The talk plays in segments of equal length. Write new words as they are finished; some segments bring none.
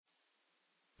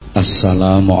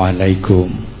Assalamualaikum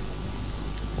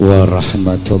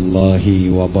warahmatullahi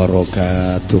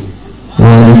wabarakatuh.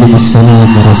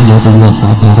 Waalaikumsalam warahmatullahi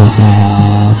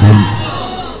wabarakatuh.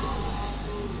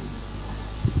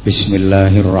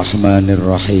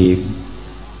 Bismillahirrahmanirrahim.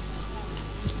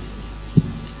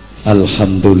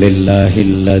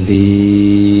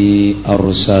 Alhamdulillahilladzi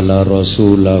arsala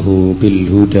rasulahu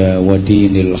bil huda wa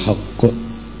dinil haqq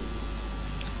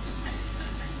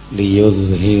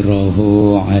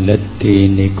liyudhhirahu 'alad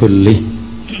dini kullih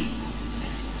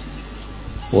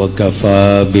wa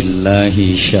kafa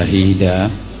billahi syahida.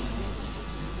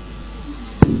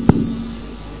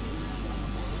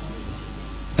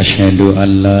 Asyhadu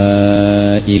an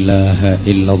la ilaha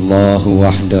illallah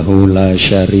wahdahu la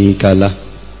syarikalah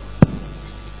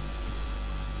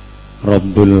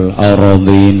Rabbul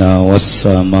ardina was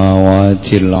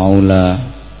samawatil 'ula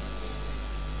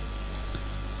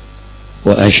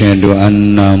wa asyhadu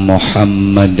anna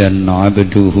Muhammadan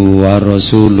abduhu wa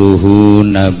rasuluhu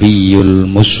nabiyyul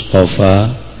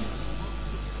mustafa.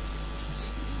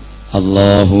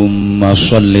 Allahumma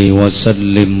shalli wa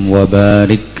sallim wa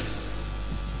barik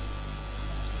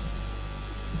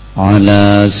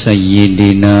ala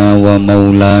sayyidina wa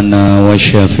maulana wa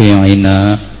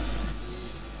syafi'ina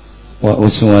wa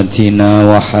uswatina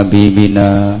wa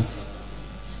habibina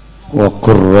wa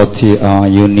qurrati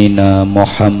a'yunina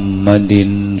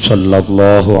Muhammadin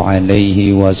sallallahu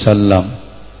alaihi wasallam,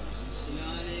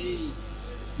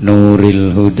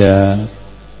 nuril huda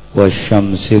wa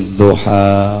syamsid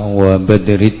duha wa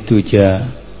badrit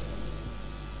tuja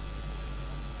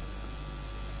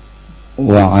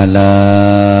wa ala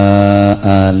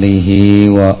alihi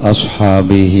wa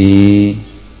ashabihi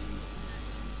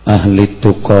ahli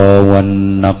tuqa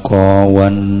wan naqa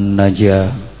wan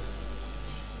najah.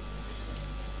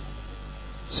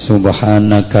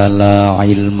 Subhanaka la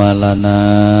ilma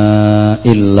lana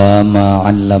illa ma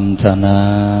 'allamtana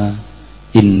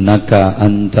innaka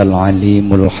antal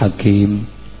alimul hakim.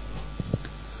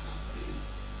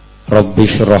 Rabbi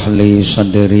shrah li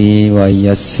sadri wa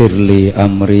yassir li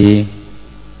amri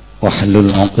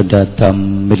wahlul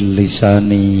 'uqdatam min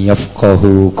lisani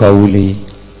yafqahu qawli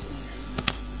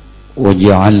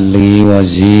waj'al li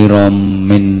waziran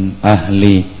min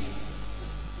ahli.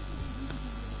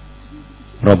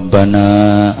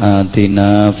 Rabbana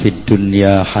atina fid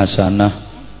dunya hasanah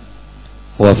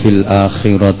wa fil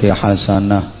akhirati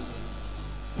hasanah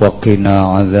wa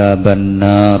qina adzaban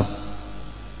nar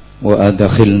wa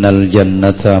adkhilnal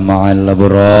jannata ma'al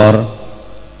abrar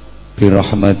bi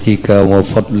rahmatika wa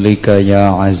fadlika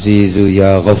ya azizu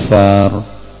ya ghaffar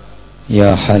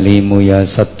ya halimu ya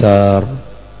sattar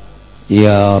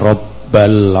ya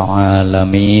rabbal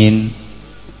alamin.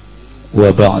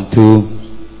 Wa ba'du.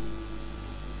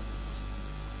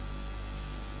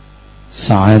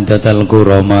 Sa'adatul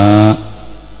kurama,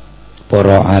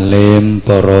 para alim,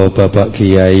 para bapak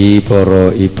kiai,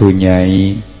 para ibu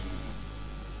nyai,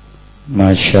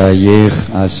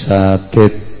 masyayikh,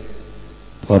 asatid,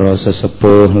 para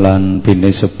sesepuh lan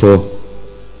bini sepuh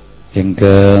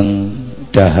ingkang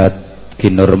dahat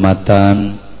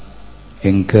kinurmatan,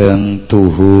 ingkang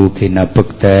tuhu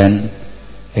kinabekten,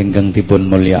 ingkang dipun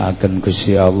mulyakaken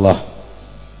Gusti Allah.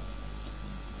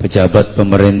 Pejabat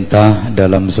pemerintah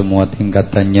dalam semua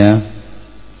tingkatannya,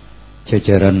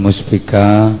 jajaran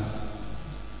Muspika,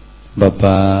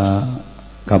 Bapak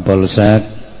Kapolsek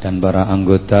dan para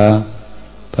anggota,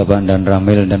 Bapak dan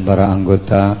Ramil dan para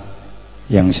anggota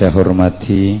yang saya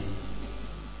hormati,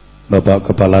 Bapak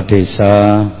Kepala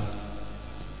Desa,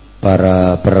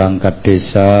 para perangkat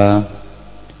desa,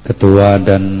 ketua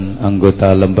dan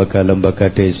anggota lembaga-lembaga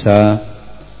desa,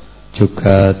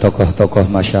 juga tokoh-tokoh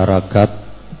masyarakat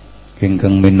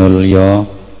ingkang minulya,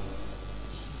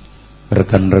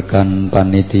 rekan-rekan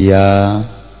panitia,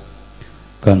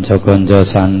 kanca-kanca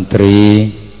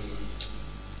santri,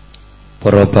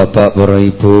 para bapak, para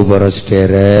ibu, para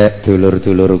sederek,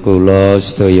 dulur-dulur kula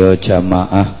sedaya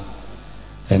jamaah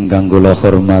ingkang kula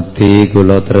hormati,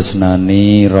 kula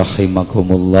tresnani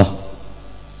rahimakumullah.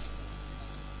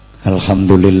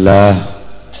 Alhamdulillah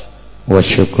wa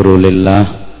syukrulillah,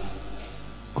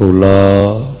 kula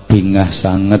bingah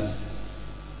sanget,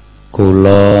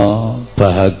 kula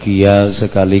bahagia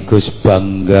sekaligus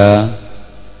bangga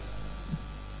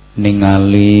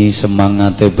ningali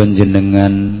semangate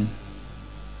panjenengan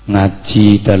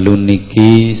ngaji dalu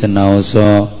niki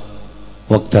senaosa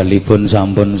wekdalipun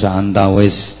sampun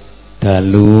saantawis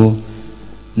dalu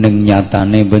ning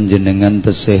nyatane panjenengan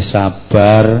tesih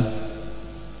sabar.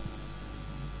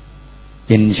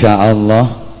 Insyaallah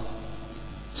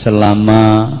selama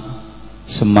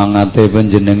semangate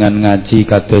panjenengan ngaji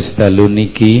kados dalu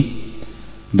niki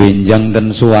benjang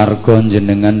ten swarga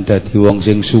jenengan dadi wong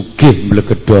sing sugih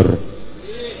mblegedor.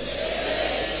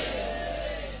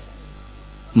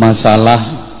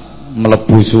 Masalah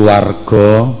mlebu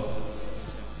swarga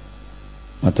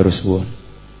matur suwun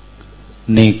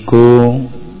niku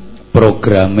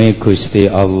programe Gusti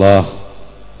Allah,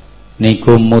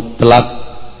 niku mutlak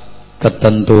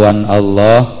ketentuan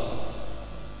Allah.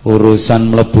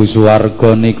 Urusan mlebu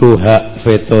swarga niku hak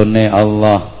vetone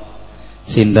Allah.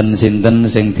 Sinten-sinten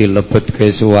sing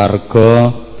dilebetke swarga,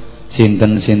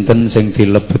 sinten-sinten sing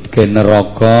dilebetke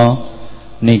neraka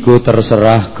niku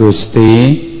terserah Gusti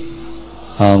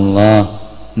Allah.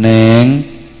 Ning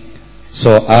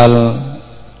soal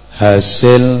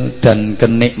hasil dan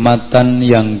kenikmatan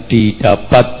yang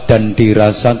didapat dan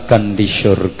dirasakan di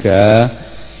surga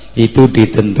itu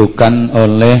ditentukan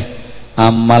oleh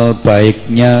amal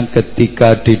baiknya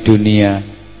ketika di dunia.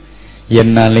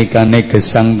 Yen nalikane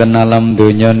gesang ten alam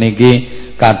donya niki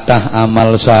kathah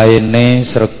amal saene,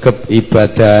 sregep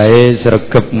ibadahe,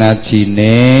 sregep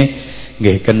ngajine,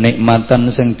 nggih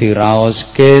kenikmatan sing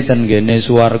diraoske ten ngene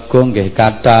swarga nggih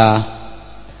kathah.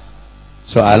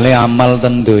 Soale amal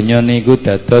ten donya niku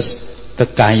dados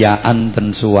kekayaan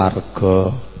ten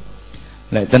swarga.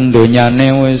 Lek ten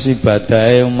donyane wis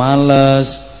ibadahe males,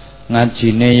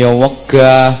 ngajine ya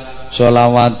wegah,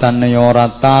 selawatane ya ora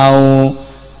tau,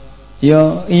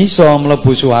 ya iso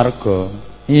mlebu swarga.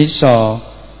 Iso.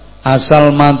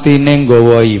 Asal matine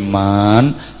nggawa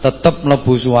iman, tetep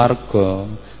mlebu swarga.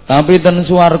 Tapi ten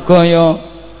swarga ya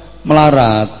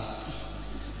melarat.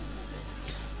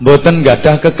 Mboten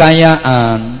gadah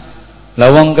kekayaan. Lah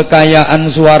wong kekayaan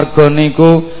swarga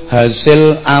niku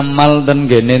hasil amal ten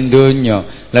ngene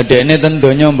donya. Lah dekne ten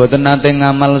donya mboten nate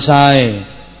ngamal sae.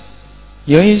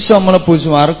 Ya iso mlebu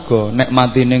swarga nek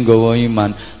matine nggawa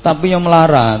iman, tapi ya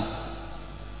melarat.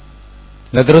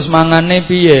 Lah terus mangane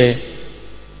piye?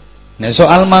 Nek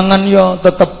soal mangan ya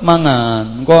tetep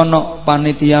mangan. Engko ana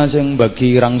panitia sing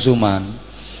bagi rangsuman.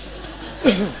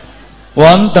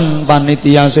 Wonten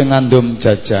panitia sing ngandum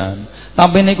jajan.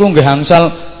 Tapi niku nggih angsal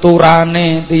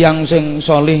turane tiyang sing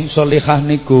solih-solihah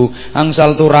niku,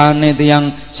 angsal turane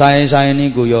tiyang sae-sae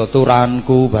niku ya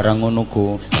turanku barang ngono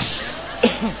ku.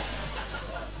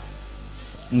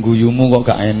 Guyumu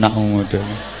kok gak enak ngono.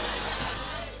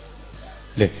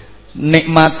 Lho,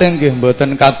 nikmate nggih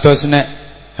mboten kados nek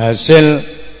hasil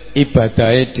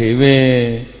ibadahe dhewe.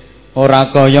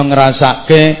 Ora kaya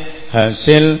ngrasake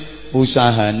hasil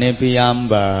usahane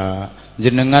piyambak.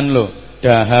 Jenengan lho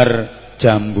dahar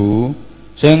jambu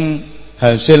sing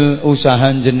hasil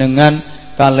usaha jenengan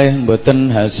kalih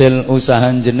mboten hasil usaha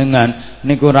jenengan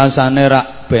niku rasane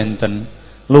rak benten.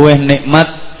 Luwih nikmat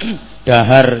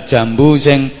dahar jambu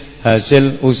sing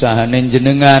hasil usahane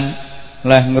jenengan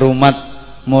leh ngrumat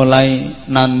mulai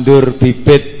nandur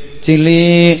bibit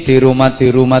cilik di rumah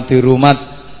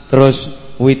terus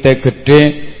wite gede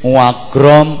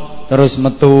wagrom terus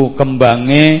metu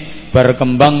kembange bar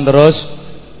kembang terus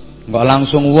kok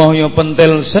langsung woh ya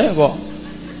pentil sik kok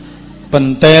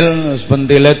pentil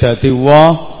pentile dadi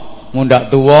woh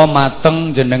mundak tuwa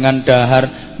mateng jenengan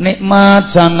dahar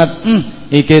nikmat sanget.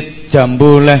 Iki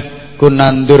jambu leh ku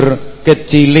nandur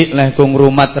kecilik leh ku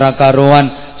ngrumat ra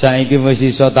karuan saiki wis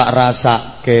iso tak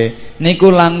rasake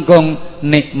niku langkung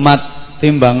nikmat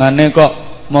timbangane kok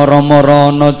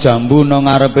moro-moro ana jambu nang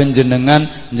ngarepe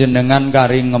jenengan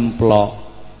kari ngemplok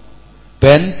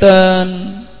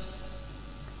benten.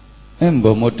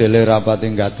 Mbah modele rapati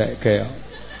gatekke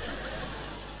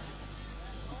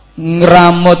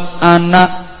ngramut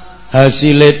anak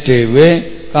hasile dhewe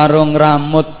karo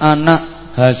ngramut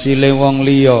anak hasile wong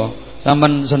liya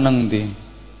sampean seneng ndi?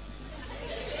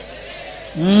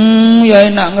 Ya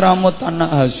enak ngramut anak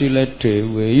hasile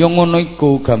dhewe ya ngono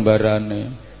iku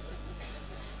gambarane.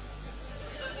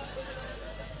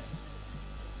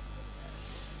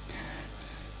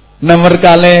 Nomor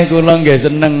kalih kula nggih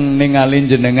seneng ningali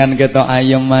jenengan ketok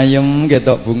ayem-ayem,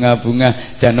 ketok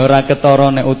bunga-bunga, jan ora ketara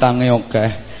nek utange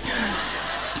akeh.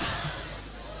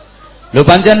 Lho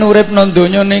pancen urip nang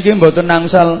donya niki mboten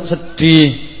angsal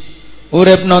sedih.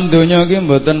 Urip nang donya iki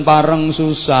mboten pareng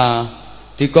susah.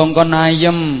 Dikongkon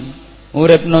ayem.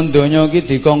 Urip nang donya iki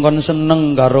dikongkon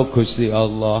seneng karo Gusti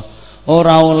Allah.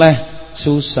 Ora oleh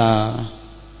susah.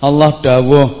 Allah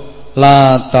dawuh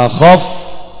la takhaf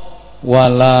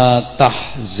wala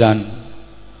tahzan.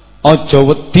 Aja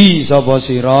wedi sapa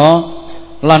sira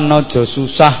lan aja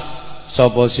susah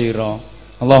sapa sira.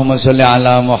 Allahumma sholli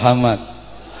ala Muhammad.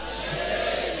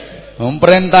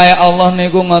 Perintah Allah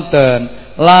niku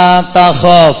ngoten, la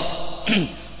takhaf.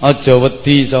 Aja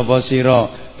wedi sapa sira.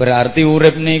 Berarti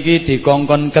urip niki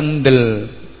dikongkon kendel.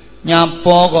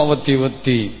 Nyapa kok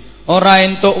wedi-wedi? Ora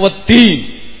entuk wedi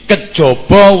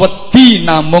kejaba wedi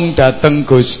namung dateng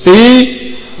Gusti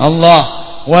Allah.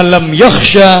 Walam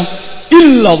yakhsha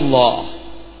illallah.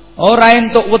 Ora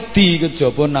entuk wedi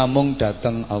kejaba namung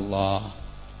dateng Allah.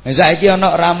 Nah, saiki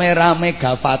ana rame-rame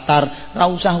gavatar, ora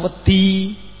usah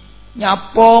wedi.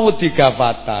 Nyapa wedi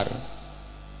gavatar.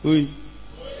 Hui.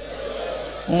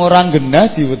 Ora genah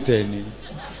diwedeni.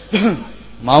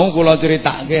 Mau kula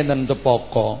critakake ten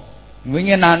Cepaka.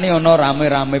 Winginane ana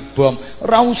rame-rame bom.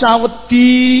 Ora usah wedi,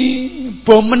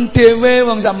 bomen dhewe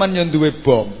wong sampean yo duwe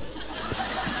bom.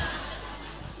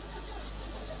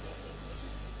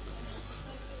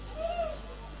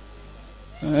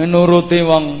 Nuruti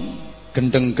wong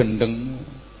gendeng-gendeng.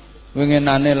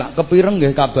 Winginane lak kepireng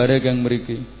nggih kabare keng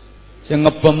mriki. Sing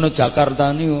ngebom nang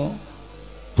Jakarta niku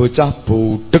bocah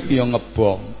budhek ya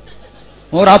ngebom.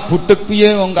 Ora budhek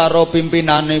piye wong karo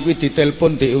pimpinane kuwi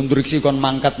ditelepon diinstruksi kon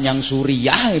mangkat nyang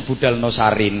Suriah budalno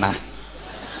Sarinah.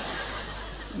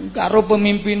 Karo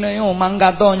pemimpine yo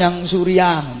mangkato nyang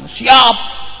Suriah. Siap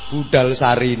budal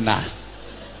Sarinah.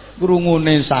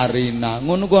 Krungune Sarinah.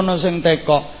 Ngono kono sing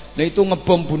tekok. Lah itu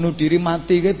ngebom bunuh diri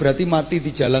mati kae berarti mati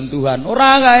di jalan Tuhan.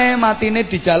 Ora kae matine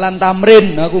di jalan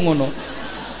Tamrin aku ngono.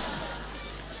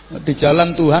 Di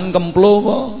jalan Tuhan kemplo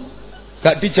kok.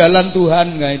 Gak di jalan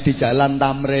Tuhan kae di jalan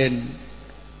Tamrin.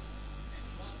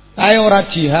 Kae ora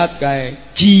jihad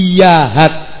kae,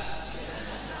 jihad.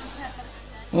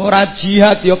 Ora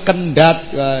jihad ya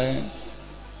kendat kae.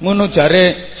 Ngono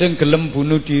jare sing gelem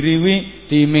bunuh diri wi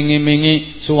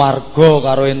diiming-imingi swarga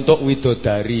karo entuk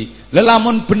widodari. Lah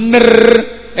lamun bener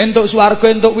entuk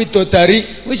swarga entuk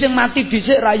widodari, wis sing mati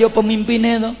dhisik ra ya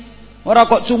pemimpine to. Ora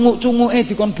kok cunguk-cunguke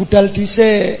dikon budal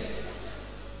dhisik.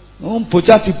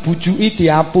 Bocah dibujuki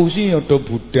diapusi ya do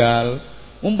budal.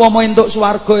 Umpama entuk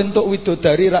swarga entuk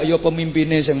widodari rak ya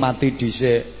pemimpine sing mati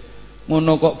dhisik.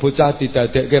 Ngono kok bocah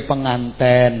didadekke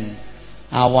penganten.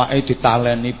 Awake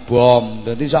ditaleni bom.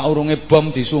 Dadi saurunge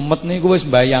bom disumet niku wis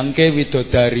mbayangke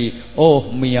widodari.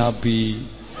 Oh Miyabi.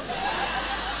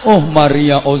 Oh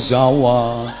Maria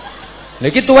Ozawa. Lha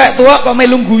iki tuwek-tuwek kok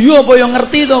melu guyu apa ya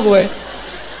ngerti to kowe?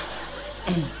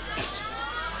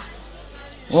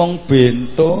 Wong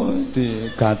bento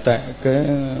digatekke.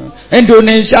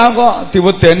 Indonesia kok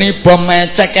diwedeni bom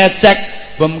ecek-ecek,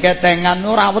 bom ketengan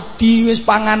ora wedi wis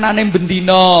panganane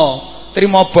bendina.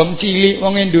 Trimo bom cilik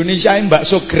wong Indonesia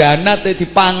bakso granat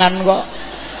dipangan kok.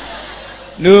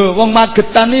 Lho, wong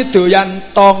Magetan iki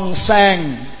doyan tongseng.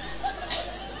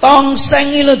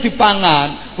 Tongseng iki lho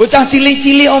dipangan. Bocah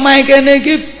cilik-cilik omahe kene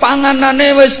iki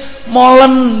panganane wis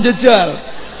molen jejal.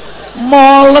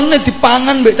 Molene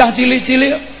dipangan mbek cah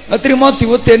cilik-cilik, trimo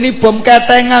diwedeni bom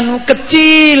ketengan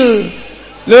kecil.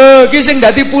 Lho, iki sing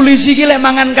dadi polisi iki lek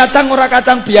mangan kacang ora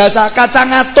kacang biasa,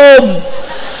 kacang atom.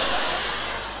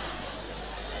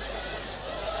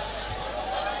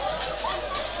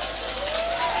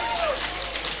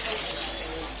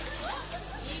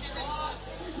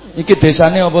 Iki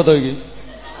desane apa to iki?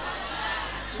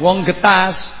 Wong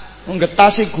Getas. Wong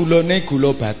Getas iki gulane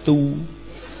gula batu.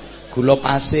 Gula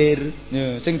pasir,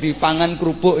 ya, sing dipangan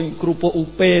kerupuk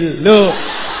upil. Lho.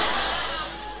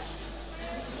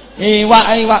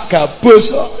 Iwak gabus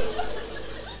kok.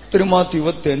 Trimo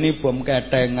diwedeni bom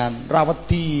ketengan, ra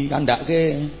wedi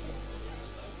kandhake.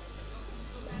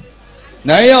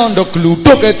 Nah ya ndok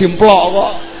gluduk dimplok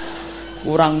kok.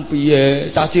 Kurang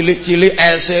piye, cah cilik-cilik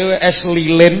es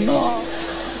lilin kok.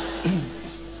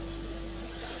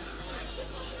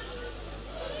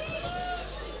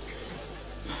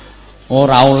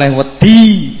 Ora oleh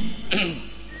wedi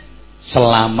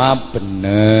selama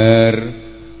bener.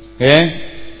 Nggih.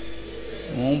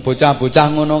 Bocah-bocah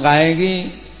ngono kae iki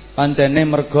pancene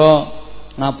merga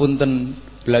ngapunten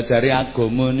belajari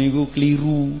agama niku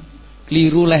kliru.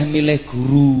 Kliru leh milih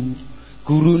guru.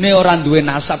 Gurune ora duwe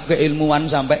nasab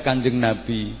keilmuan sampai Kanjeng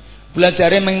Nabi.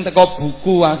 Belajare meng teko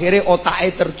buku, akhirnya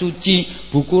otake tercuci,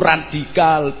 buku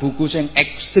radikal, buku sing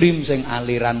ekstrim, sing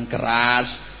aliran keras.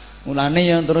 Mulane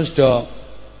yang terus do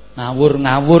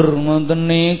ngawur-ngawur ngoten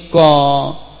nika.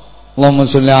 Allahumma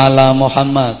sholli ala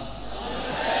Muhammad.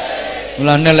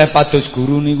 Mulane le pados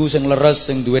guru niku sing leres,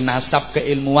 sing duwe nasab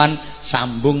keilmuan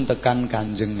sambung tekan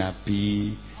Kanjeng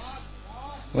Nabi.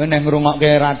 Kowe nek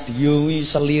ngrungokke radio kuwi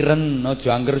seliren,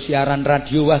 aja angger siaran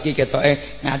radio wah iki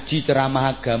ketoke ngaji ceramah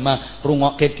agama,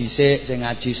 rungokke dhisik sing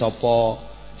ngaji sapa,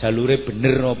 jalure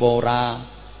bener apa ora.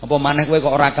 Apa maneh kowe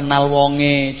kok ora kenal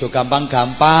wonge, aja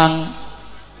gampang-gampang.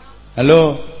 Halo.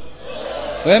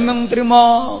 Kowe mung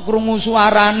trimo krungu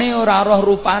suarane ora roh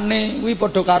rupane, kuwi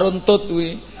padha karo entut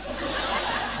kuwi.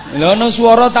 Lha ana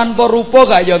swara tanpa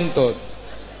rupa gak ya entut.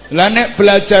 Lah nek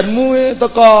belajarmu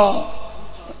teko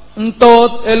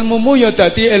entut, ilmumu ya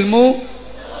dadi ilmu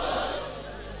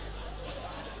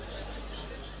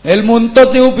entut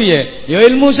niku piye? Ya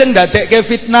ilmu sing ndadekke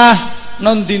fitnah,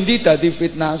 non dindi dadi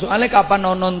fitnah. Soale kapan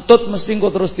ana entut mesti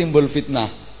engko terus timbul fitnah.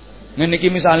 Ngene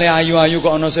iki misale ayu-ayu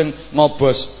kok ana sing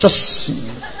ngobos, ces.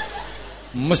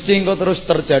 Mesti engko terus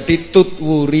terjadi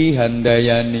tutwuri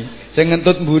handayani. Sing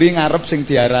ngentut mburi ngarep sing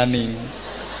diarani.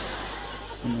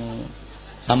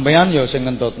 Sampeyan ya sing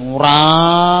ngentut ora.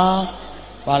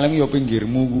 Paling ya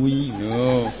pinggirmu kuwi.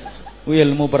 Kuwi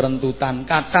ilmu perentutan,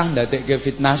 kathah ndadekke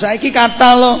fitnah. Saiki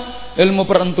kathah lho ilmu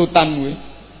perentutan kuwi.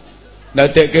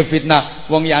 Ndadekke fitnah,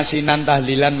 wong yasinan,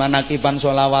 tahlilan, manakiban,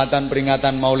 sholawatan,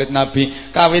 peringatan Maulid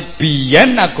Nabi. Kawit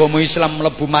biyen agama Islam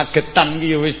mlebu magetan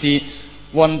ki ya wis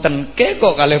diwontenke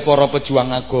kok kalih para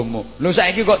pejuang agama. Lho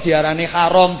saiki kok diarani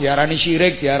haram, diarani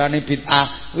syirik, diarani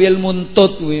bid'ah. Kuwi ilmu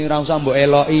entut kuwi, ora usah mbok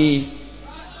eloki.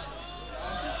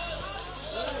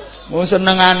 Oh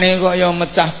senengane kok ya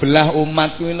mecah belah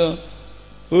umat kuwi lho.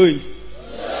 Hoi.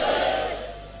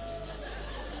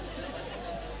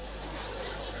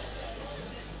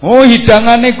 Oh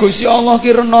hidangane Gusti Allah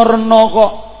ki rena-rena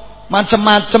kok.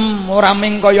 Macem-macem ora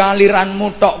mung kaya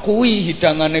aliranmu tok kuwi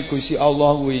hidangane Gusti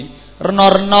Allah kuwi.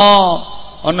 Rena-rena,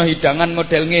 ana hidangan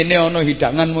model ngene, ana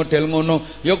hidangan model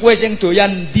ngono. Ya kowe sing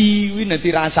doyan ndi kuwi nek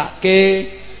dirasake.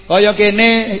 Kaya kene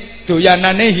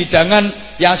doyanane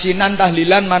hidangan yasinan,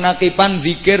 tahlilan, manakiban,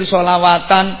 zikir,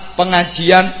 sholawatan,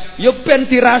 pengajian, ya ben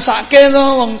dirasake to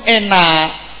wong enak.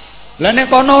 Lah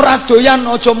nek kono ora doyan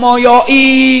aja moyoki.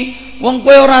 Wong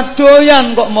kowe ora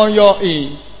doyan kok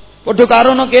moyoki. Padha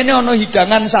karo no kene ana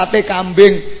hidangan sate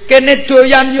kambing. Kene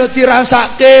doyan ya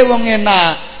dirasake wong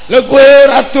enak. Lah kowe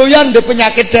ora doyan ndek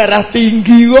penyakit darah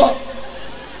tinggi kok.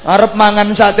 Arep mangan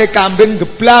sate kambing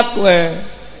geblak kowe.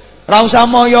 Ora usah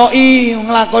moyoki,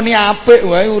 nglakoni apik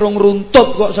wae urung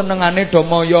runtut kok senengane do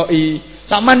moyoki.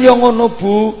 Saman yo ngono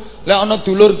Bu, lek ana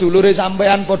dulur-dulure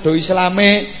sampean padha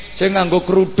islame sing nganggo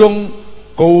kerudung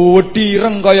gedhi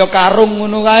ireng kaya karung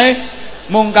ngono kae,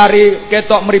 mung kari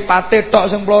ketok mripate tok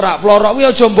sing plorak-plorok kuwi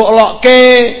aja mbok lokke.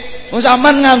 Wong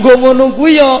sampean nganggo ngono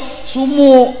kuwi yo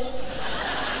sumuk.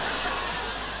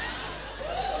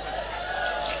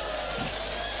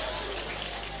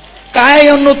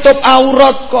 Kae nutup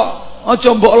aurat kok.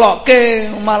 Aja mbok lokke,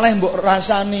 malah mbok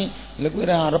rasani. Lha kuwi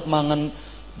arep mangan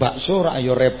bakso ra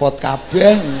ya repot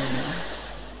kabeh.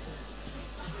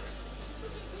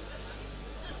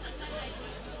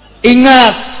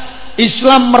 Ingat,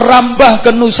 Islam merambah ke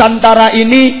Nusantara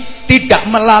ini tidak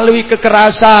melalui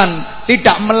kekerasan,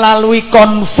 tidak melalui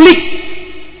konflik,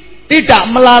 tidak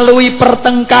melalui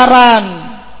pertengkaran.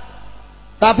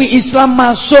 Tapi Islam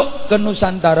masuk ke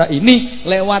Nusantara ini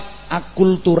lewat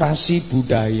akulturasi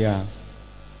budaya.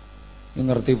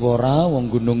 Ngerti ora wong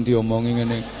gunung diomongi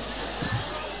ngene.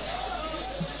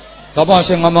 Sapa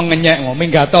sing ngomong ngenyek ngomong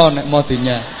minggato nek mau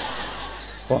dinyek.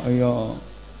 Kok ya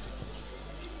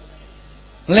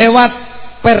lewat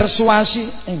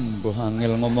persuasi mbah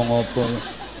angel ngomong apa.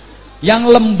 Yang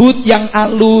lembut, yang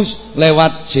halus,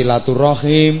 lewat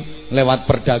silaturahim, lewat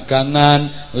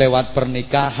perdagangan, lewat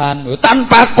pernikahan,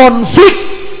 tanpa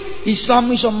konflik. Islam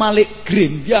iso malik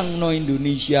grembyang no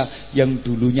Indonesia yang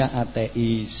dulunya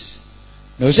ateis.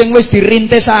 Lha sing wis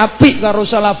dirintis apik karo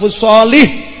salafus sholih,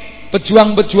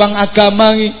 pejuang-pejuang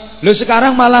agama iki. Lho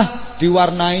sekarang malah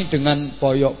diwarnai dengan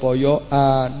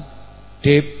poyok-poyokan,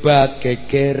 debat,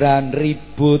 gegeran,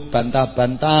 ribut,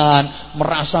 bantah-bantahan,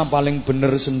 merasa paling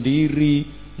bener sendiri.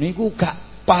 Niku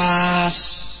gak pas.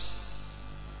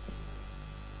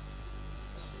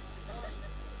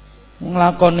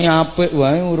 Nglakoni apik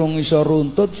wae urung iso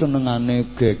runtut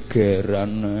senengane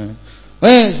gegeran.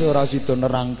 Wis ora sida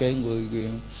nerangke engko iki.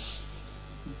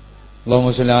 Allahumma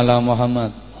sholli ala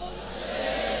Muhammad.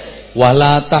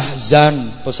 Wala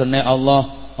tahzan, pesene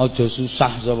Allah, aja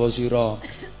susah sapa sira.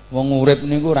 Wong urip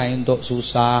niku ora entuk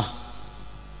susah.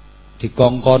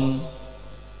 Dikongkon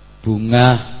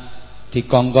bungah,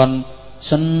 dikongkon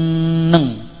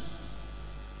seneng.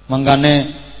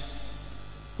 Mangkane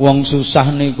wong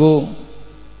susah niku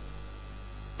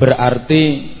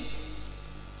berarti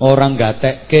orang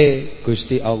gatekke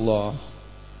Gusti Allah.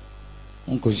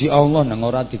 Gusti Allah nang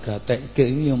ora digatekke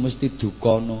ya mesti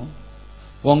dukana.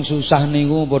 Wong susah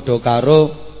niku padha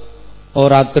karo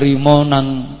ora trima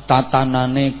nang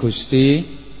tatanane Gusti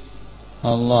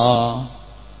Allah.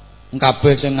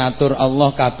 Kabeh sing ngatur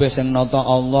Allah, kabeh sing nata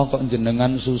Allah kok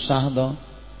jenengan susah to.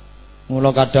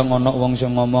 Mula kadang ana wong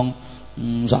sing ngomong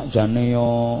sakjane ya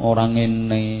ora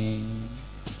ngene.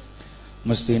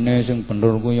 Mestine sing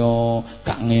bener ku ya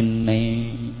gak ngene.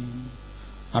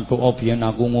 Atuk biyen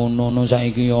aku ngono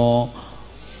saiki ya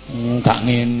Gak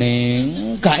ngene,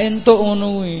 gak entuk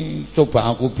ngono kuwi. Coba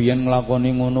aku biyen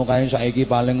nglakoni ngono kae saiki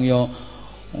paling ya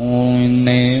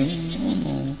ngene.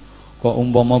 Kok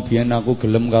umpama biyen aku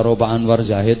gelem karo Pak Anwar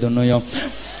Zahid ngono ya.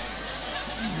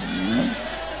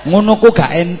 Ngono ku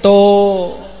gak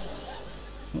entuk.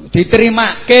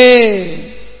 Diterimake.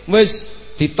 Wis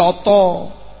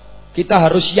ditata. Kita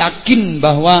harus yakin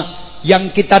bahwa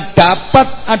yang kita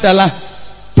dapat adalah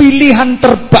pilihan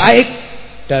terbaik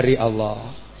dari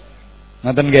Allah.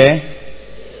 Ngoten nggih?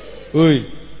 Hoi.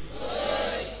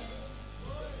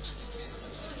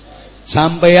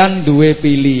 Sampeyan duwe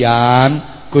pilihan,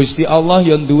 Gusti Allah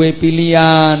ya duwe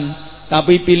pilihan.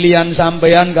 Tapi pilihan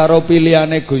sampeyan karo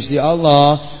pilihane Gusti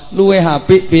Allah luwih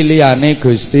apik pilihane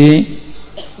Gusti.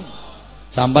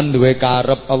 Sampeyan duwe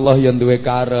karep, Allah ya duwe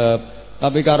karep.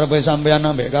 Tapi karepe sampeyan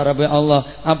ambek karepe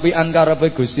Allah, apian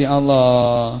karepe Gusti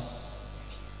Allah.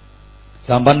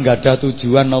 Sampeyan gak ada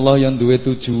tujuan, Allah yang duwe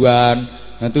tujuan.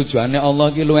 Nah tujuannya Allah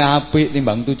ki luwih apik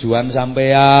timbang tujuan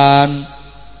sampean.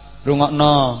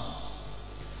 Rungokno.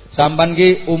 Sampeyan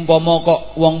ki umpama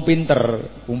kok wong pinter,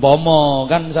 umpama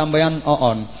kan sampeyan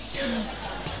oon.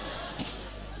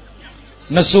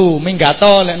 Nesu,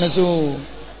 minggato lek nesu.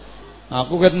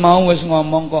 Aku ket mau wis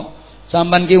ngomong kok.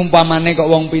 Sampeyan ki umpamane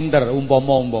kok wong pinter,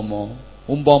 umpama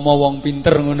wong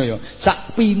pinter ngono ya.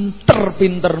 Sak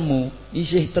pinter-pintermu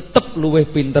isih tetep luwih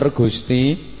pinter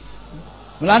Gusti.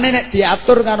 Mulane nek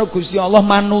diatur karo Gusti Allah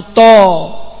manuta.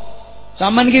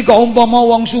 Sampeyan iki kok umpama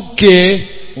wong sugih,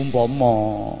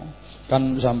 umpama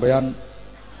kan sampeyan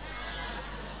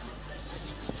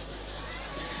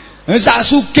sak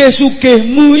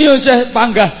sugih-sugihmu ya isih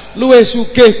panggah luwih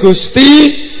sugih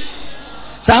Gusti.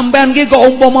 Sampeyan ki kok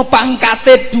umpama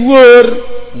pangkate dhuwur,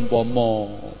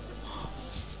 umpama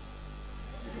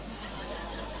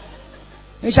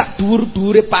sak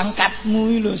dhuwur-dhuwure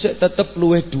pangkatmu iki lho sik tetep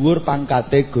luwih dhuwur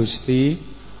pangkate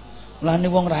Gusti. Mulane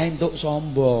wong ra entuk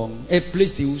sombong.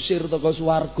 Iblis diusir teko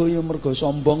swarga ya mergo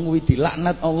sombong kuwi,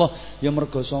 dilaknat Allah ya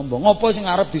mergo sombong. Apa sing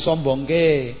arep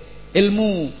disombongke?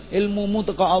 Ilmumu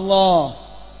teko Allah.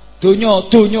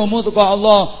 Donyamu teko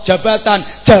Allah,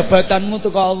 jabatanmu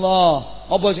teko Allah.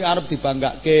 Apa sing arep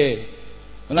dibanggake?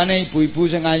 Mulane ibu-ibu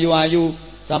sing ayu-ayu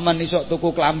sampean iso tuku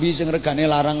klambi sing regane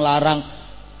larang-larang.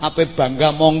 Ape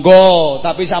bangga monggo,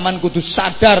 tapi sampean kudu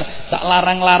sadar sak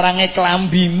larang-larange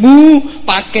kelambimu,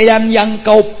 pakaian yang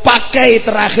kau pakai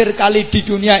terakhir kali di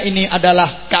dunia ini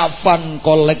adalah kafan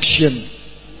collection.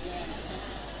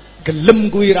 Gelem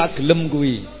kuwi ra gelem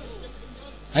kuwi.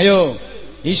 Ayo,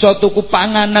 iso tuku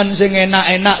panganan sing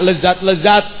enak-enak,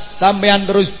 lezat-lezat, sampean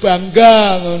terus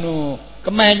bangga ngono.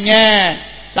 Kemenyek,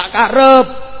 sak karep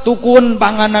tukun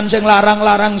panganan sing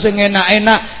larang-larang sing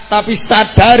enak-enak, tapi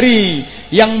sadari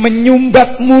yang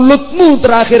menyumbat mulutmu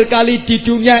terakhir kali di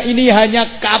dunia ini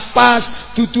hanya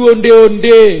kapas, dudu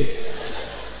onde-onde.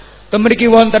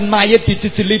 Temriki wonten mayit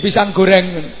dijejeli pisang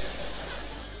goreng.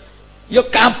 Ya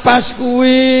kapas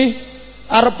kuwi.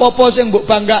 Arep apa sing mbok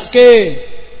banggake?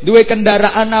 Duwe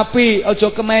kendaraan api,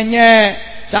 aja kemenyek.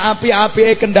 Sak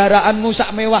api-apike kendaraanmu,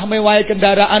 sak mewah-mewahe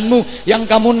kendaraanmu, yang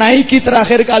kamu naiki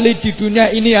terakhir kali di dunia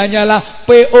ini hanyalah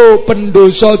PO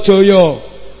Pendoso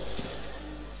Joyo.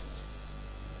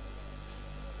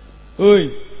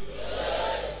 Hoi.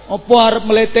 Apa arep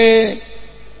mlete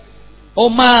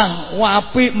omah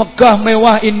apik, megah,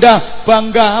 mewah, indah,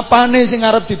 bangga apane sing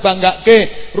arep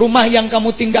dibanggake? Rumah yang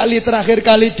kamu tinggali terakhir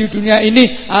kali di dunia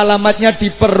ini alamatnya di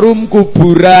Perum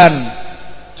kuburan.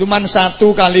 Cuman 1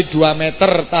 kali 2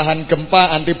 meter, tahan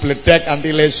gempa, anti bledek, anti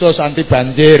lesos, anti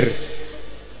banjir.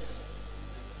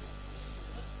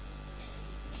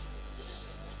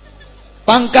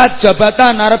 Pangkat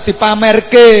jabatan arep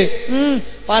dipamerke.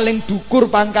 Paling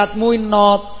dukur pangkatmu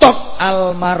notok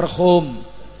almarhum,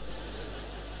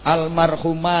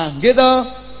 almarhumah, gitu.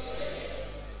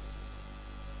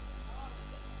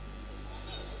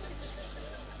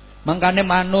 Mangkane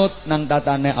manut nang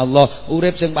tatane Allah.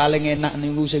 Urip sing paling enak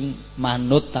niku sing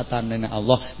manut tatane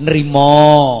Allah,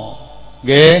 nrimo.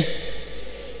 Nggih.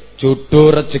 Jodoh,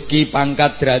 rezeki,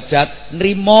 pangkat, derajat,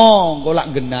 nrimo engko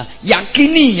lak genah.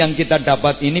 Yakini yang kita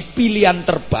dapat ini pilihan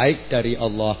terbaik dari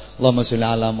Allah. Allahumma sholli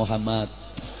ala Muhammad.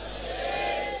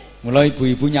 Mula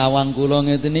ibu-ibu nyawang kula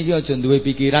ngeten iki aja duwe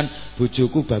pikiran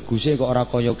bojoku baguse kok ora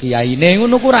kaya kiyaine,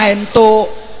 ngono ku ora entuk.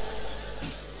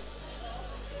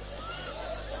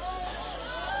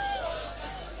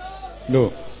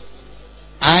 Lho.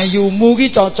 Ayumu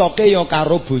ki cocoke ya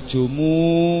karo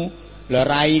bojomu. Lah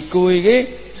raiku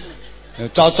iki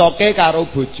cocoke karo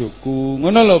bojoku.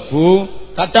 Ngono lho, Bu.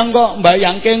 Kadang kok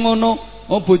mbayangke ngono,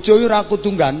 oh bojo ora kudu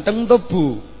ganteng to,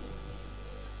 Bu.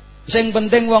 Sing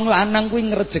penting wong lanang kuwi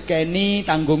ngrejekeni,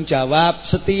 tanggung jawab,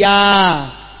 setia.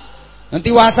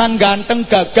 Nanti wasan ganteng,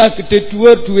 gagah, gede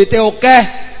dhuwur, duwite akeh,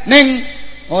 ning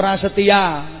ora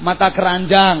setia, mata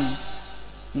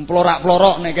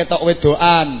keranjang.Mplorak-plorok nek ketok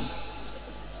wedokan.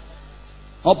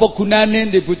 Apa gunane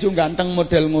ndek bojo ganteng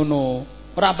model ngono?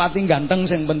 Ora pati ganteng,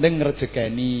 sing penting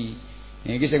ngrejekeni.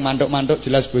 Iki sing mantuk-mantuk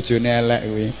jelas bojone elek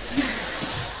kuwi.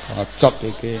 Cocok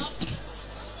iki.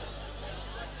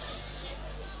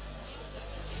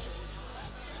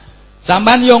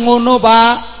 Sampeyan yo ngono,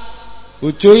 Pak.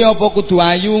 Bojo ya apa kudu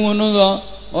ayu ngono to?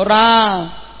 Ora.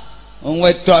 Wong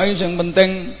wedok sing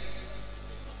penting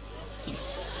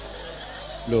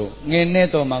lho, ngene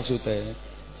to maksude.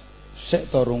 Sik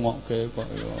to rungokke kok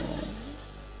ya.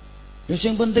 Ya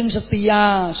sing penting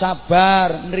setia,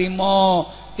 sabar, nrimo,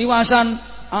 tiwasan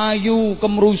ayu,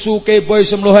 kemrusu, keboy,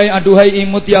 semlohai, aduhai,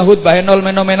 imut, yahud, bahenol,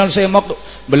 menomenol, semok,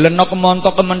 belenok,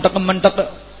 kemontok, kementek,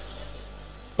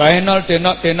 bahenol,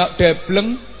 denok,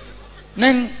 debleng.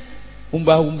 Neng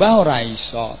umbah-umbah ora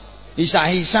iso.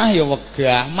 Isah-isah ya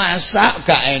wegah, masak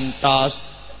gak entos.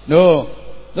 Lho,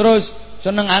 terus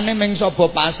senengane ming sapa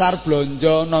pasar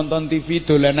blonjo, nonton TV,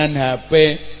 dolanan HP.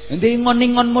 Endi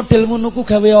ngon-ngon model ngono ku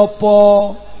gawe apa?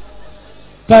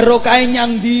 Barokahe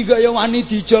nyang ndi kok ya wani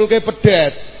dijolke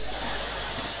pedet.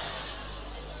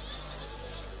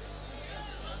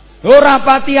 Ora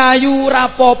pati ayu,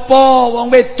 ora apa-apa,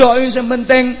 wong wedok iki sing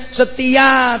penting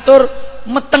setia, tur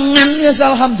metengan ya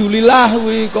alhamdulillah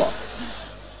kuwi kok.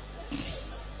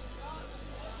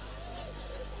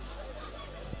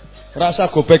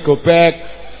 Rasa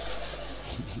gobek-gobek.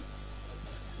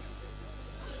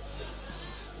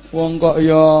 Wong kok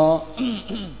ya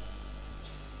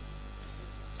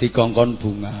dikongkon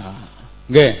bunga.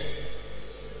 Nggih.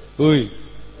 Hui.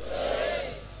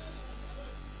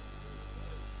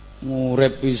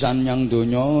 Urip pisan nyang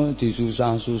donya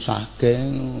disusah-susahke.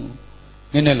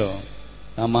 Ngene lho.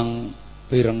 Amang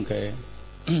pirengke.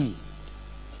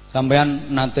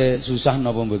 Sampeyan nate susah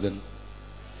napa mboten?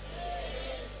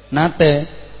 Nate.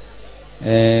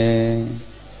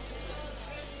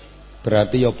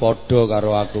 Berarti ya padha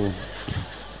karo aku.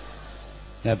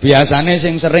 Ya biasane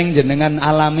sing sering jenengan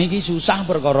alami iki susah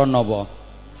perkara napa?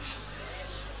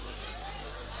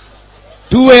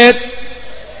 Duit.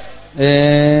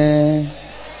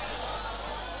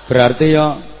 Berarti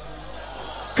ya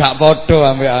gak padha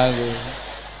ambek aku.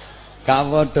 Gak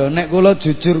padha. Nek kula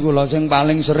jujur kula sing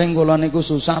paling sering kula niku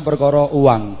susah perkara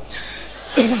uang.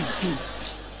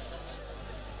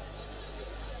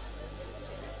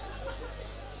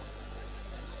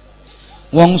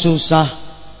 Wong susah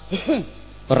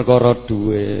perkara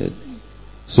duit,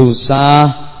 susah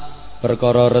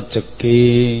perkara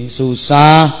rejeki,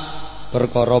 susah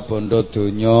perkara bondo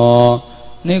donya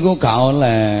niku gak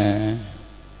oleh.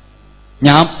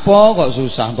 Nyapa kok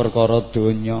susah perkara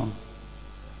donya,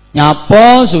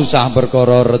 nyapa susah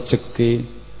perkara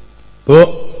rejeki. Bu,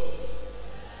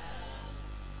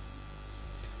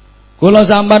 kula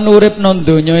sampean urip nang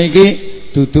donya iki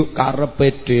duduk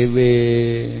karepe dhewe.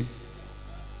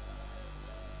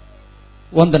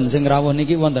 Wonten sing rawuh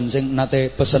niki, wonten sing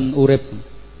nate pesen urip.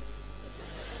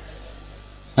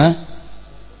 Hah?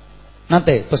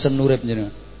 Nate pesen urip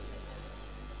jenengan?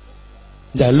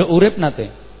 Njaluk urip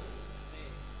nate?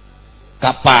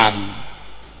 Kapan?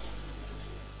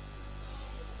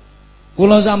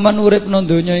 Kula sampean urip nang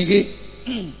donya iki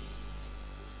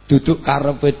duduk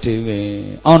karepe dhewe.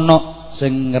 Ana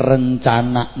sing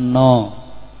ngrencanakno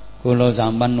kula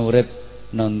sampean urip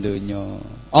nang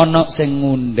donya. Ana sing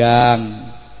ngundang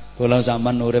kula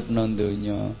sampean urip nang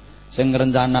donya. Sing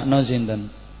ngrencanakno sinten?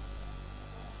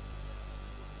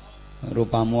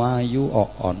 Rupamu ayu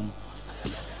oon.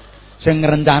 Sing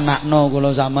ngrencanakno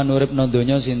kula sampean urip nang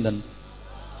donya sinten?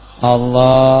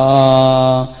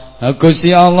 Allah.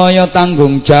 Gusti Allah ya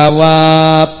tanggung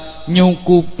jawab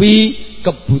nyukupi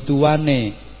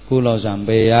kebutuhane kula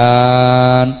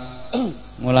sampeyan.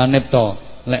 Mulane to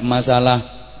lek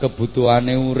masalah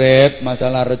kebutuhane urip,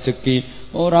 masalah rezeki,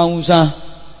 ora usah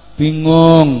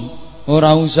bingung,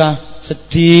 ora usah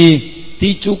sedih,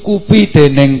 dicukupi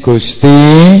dening Gusti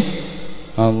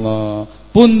Allah.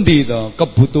 Pundi to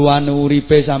kebutuhane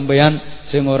uripe sampeyan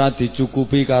sing ora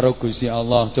dicukupi karo Gusti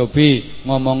Allah? Cobi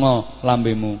ngomongo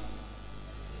lambemu.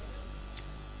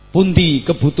 Pundi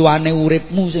kebutuhane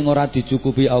uripmu sing ora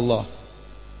dicukupi Allah?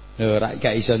 Lho, ora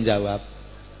gak iso jawab.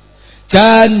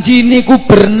 Janji niku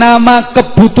bernama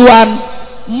kebutuhan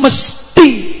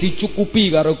mesti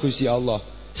dicukupi karo Gusti Allah.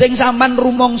 Sing sampean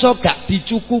rumangsa gak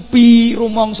dicukupi,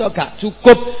 rumangsa gak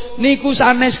cukup niku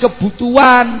sanes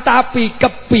kebutuhan tapi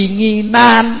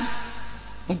kepinginan.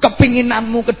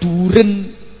 Kepinginanmu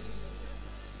keduren.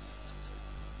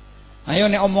 Ayo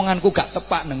nek omonganku gak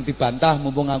tepak nang dibantah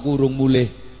mumpung aku urung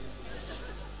mulih.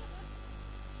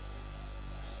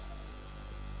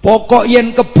 Pokok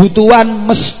yen kebutuhan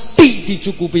mesti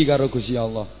dicukupi karo Gusti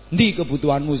Allah. Ndi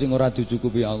kebutuhanmu sing ora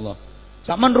dicukupi Allah?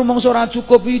 Saman rumangsa ora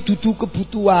cukup iki dudu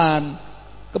kebutuhan.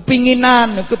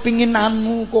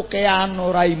 Kepinginanmu kokean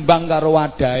ora imbang karo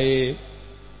wadahe.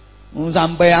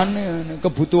 Sampean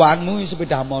kebutuhanmu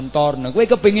sepeda motor, nah kowe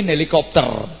kepengin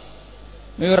helikopter.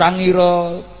 Ora ngira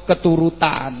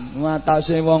keturutan.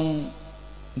 Watase wong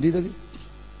ndi to iki?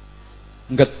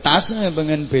 Ngetas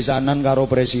pengen besanan karo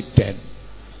presiden.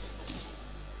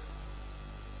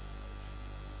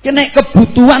 Kene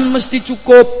kebutuhan mesti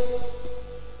cukup.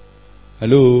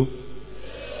 Halo.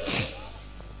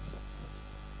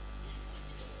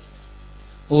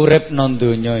 Urip nang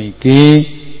donya iki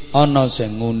ana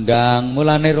sing ngundang,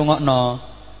 mulane rungokno.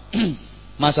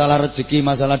 Masalah rezeki,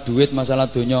 masalah duit,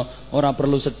 masalah donya ora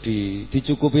perlu sedih,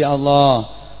 dicukupi Allah.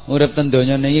 Urip teng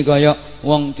donya niki kaya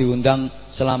wong diundang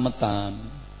selametan.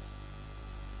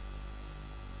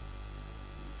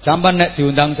 Sampeyan nek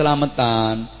diundang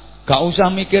selametan, gak usah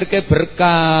mikir ke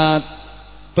berkat.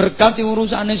 Berkat iki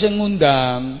urusane sing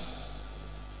ngundang.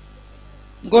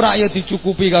 Engko ra ya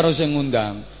dicukupi karo sing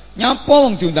ngundang. Nyapa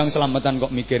wong diundang selamatan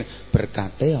kok mikir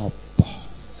berkate apa?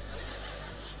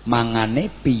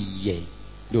 Mangane piye?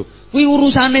 Lho, kuwi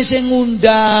urusane sing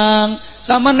ngundang.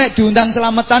 Sama nek diundang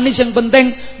selamatan iki sing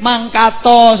penting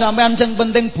mangkato, sampean sing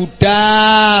penting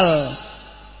budal.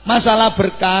 Masalah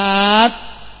berkat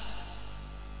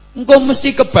engko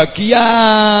mesti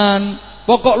kebagian.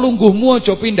 Pokok lungguhmu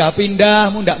aja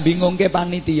pindah-pindah, mu ndak bingungke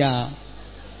panitia.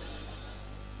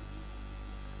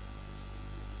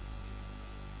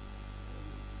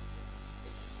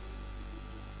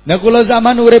 Nah kula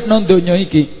sampean urip nang donya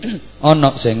iki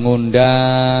ana sing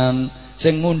ngundang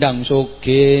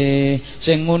sugih,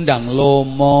 sing ngundang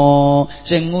lomo,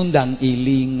 sing ngundang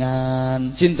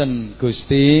ilingan. Sinten?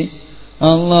 Gusti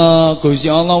Allah. Gusti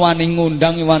Allah wani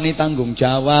ngundang, wani tanggung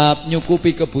jawab,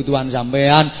 nyukupi kebutuhan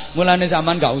sampean. Mulane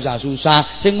sampean gak usah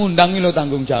susah, sing ngundang iki lho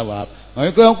tanggung jawab.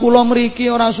 Ayo kaya kula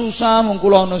mriki ora susah, wong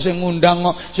kula ana sing ngundang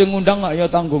kok, sing ngundang gak ya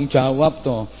tanggung jawab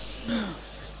to.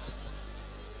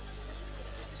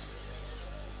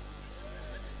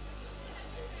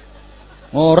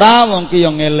 Ora wong ki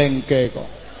yo ngelingke kok.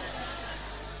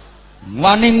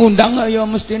 Wani ngundang ya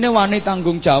mestine wani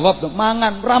tanggung jawab to.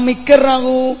 Mangan ora mikir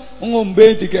aku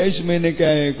ngombe digawe semene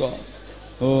kae kok.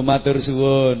 Oh matur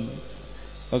suwun.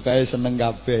 Pokoke seneng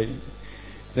kabeh.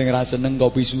 Sing ra seneng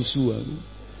kopi susu aku.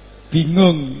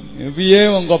 Bingung. Piye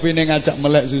wong kopine ngajak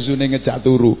melek susune ngejak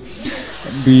turu.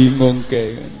 Bingung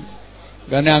ke.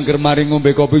 Karena angger mari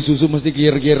ngombe kopi susu mesti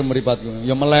kir-kir mripatku.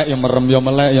 Ya melek ya merem ya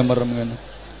melek ya merem ngene.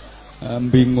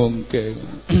 Bingung ke.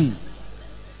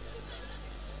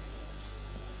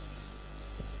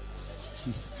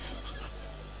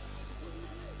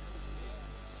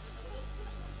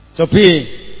 Cobi.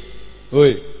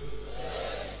 Hoi.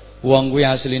 Wong kuwi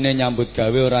asline nyambut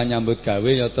gawe ora nyambut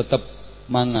gawe ya tetep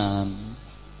mangan.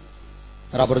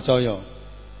 Ora percaya.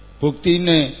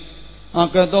 Buktine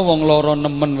akeh to wong lara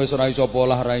nemen wis ora iso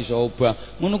polah, ora iso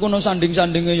obah. Ngono kono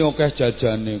sanding-sandinge ya akeh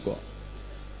jajane kok.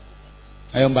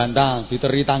 Ayo bantah,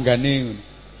 diteri tanggane.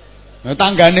 Nah,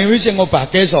 tanggane wis sing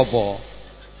ngobahke sapa?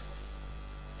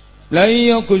 Lah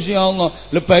iya Gusti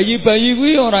Allah, le bayi-bayi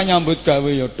kuwi ora nyambut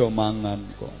gawe ya do mangan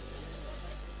kok.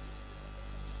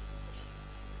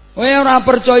 Kowe ora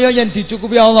percaya yen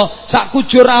dicukupi Allah, sak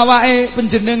kujur awake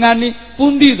panjenengani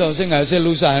pundi to sing hasil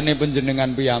usahane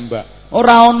panjenengan piyambak?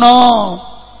 Ora ana.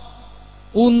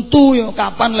 Untu ya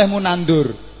kapan lehmu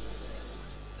nandur?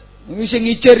 Sing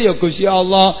ngicir ya Gusti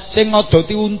Allah, sing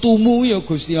ngodoti untumu ya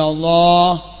Gusti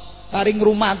Allah. Kari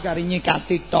ngrumat, kari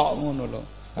nyikati tok ngono lho.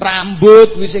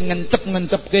 Rambut kuwi sing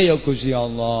ngencep-ngencepke ya Gusti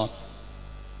Allah.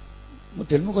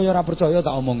 Modelmu kaya ora percaya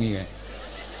tak omongi kae.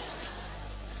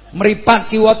 Mripat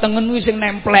kiwa tengen kuwi sing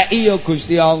nempleki ya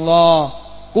Gusti Allah.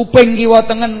 Kuping kiwa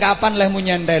tengen kapan lehmu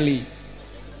nyenteli?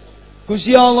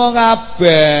 Gusti Allah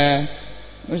kabeh.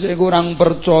 Wis kurang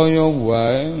percaya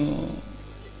wae.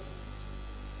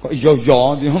 Kok iya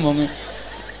diomongi.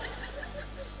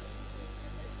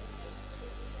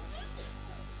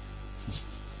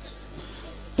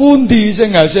 Pundi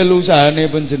sing hasil usahane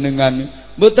panjenengan?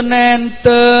 Mboten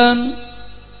enten.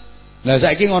 Lah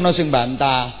saiki ngono sing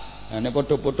bantah. Lah nek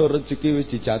padha-padha rezeki wis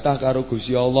dijatah karo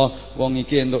Gusti Allah, wong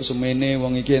iki entuk semene,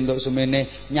 wong iki entuk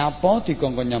semene, nyapa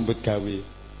dikongkon nyambut gawe.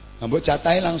 Lah mbok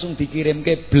jatahe langsung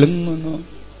dikirimke bleng ngono.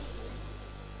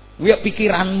 Kuwi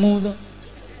pikiranmu to.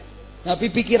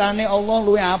 Tapi pikirane Allah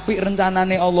luwih apik,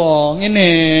 rencanane Allah. Ngene.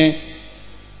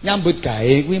 Nyambut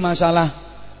gawe kuwi masalah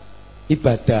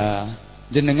ibadah.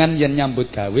 Jenengan yen nyambut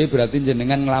gawe berarti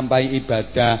jenengan nglampahi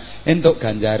ibadah entuk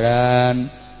ganjaran.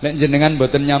 Nek jenengan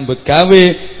mboten nyambut gawe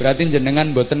berarti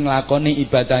jenengan mboten nglakoni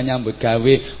ibadah nyambut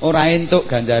gawe, ora entuk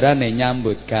ganjarane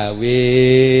nyambut gawe.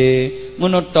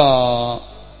 Ngono tok.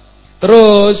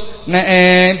 Terus nek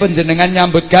panjenengan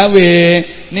nyambut gawe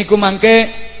niku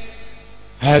mangke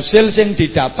hasil sing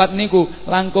didapat niku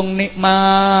langkung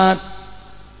nikmat.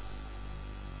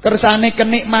 Kersane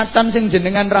kenikmatan sing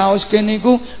jenengan raoske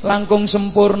niku langkung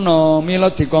sempurna.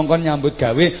 Mila dikongkon nyambut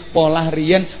gawe polah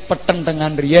riyen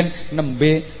petentengan riyen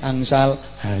nembe angsal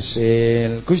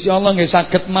hasil. Gusti Allah nggih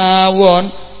saged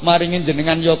mawon maringi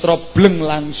jenengan yatra bleng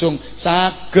langsung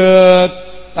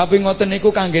saged. Tapi ngoten niku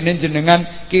kanggene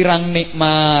jenengan kirang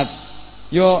nikmat.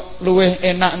 Yo luwih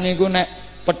enak niku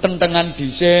nek petentengan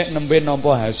dhisik nembe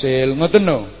nampa hasil. Ngoten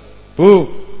lho. Bu.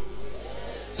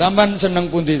 Sampan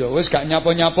seneng pundi to? Wis gak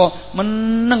nyapo-nyapo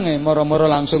meneng moro-moro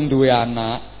langsung duwe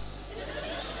anak.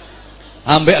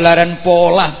 Ambek laren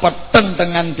polah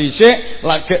petentengan dhisik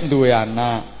lagi duwe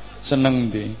anak. Seneng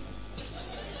ndi?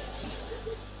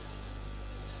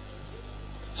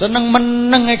 Seneng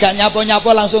meneng gak nyapo-nyapo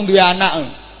langsung duwe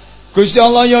anak. Gusti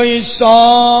Allah ya iso.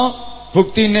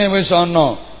 Buktine wis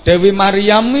ana. Dewi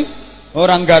Maryam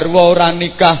orang garwa ora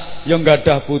nikah ya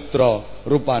gadah putra.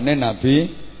 Rupane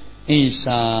Nabi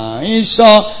Isa,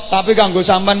 tapi kanggo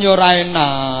sampean ya ora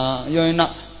enak. Ya enak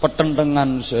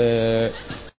petentengan sik.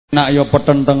 Enak ya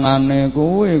petentengane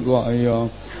kuwi kok ya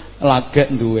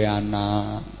lagek duwe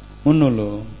anak. Ngono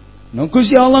lho. Nah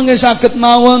Gusti Allah nggih saged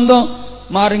mawon to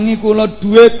maringi kula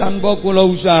dhuwit tanpa kula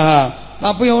usaha.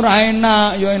 Tapi ora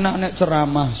enak, ya enak nek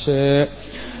ceramah sik.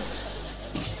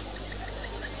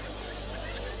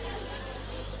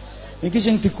 Iki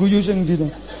sing diguyu sing ndi to?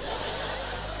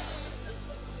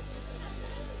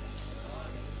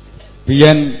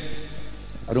 Biyen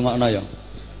rungokno ya.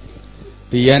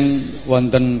 Biyen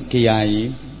wonten kiai,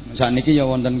 sakniki ya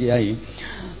wonten kiai.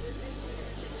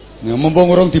 Nah, mumpung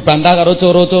urung dibantah karo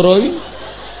coro-coro iki.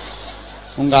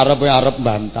 Wong karepe arep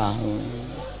bantah.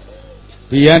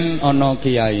 Biyen ana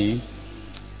kiai.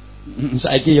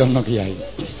 Saiki ya ana kiai.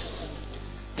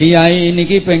 Kiai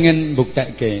niki pengen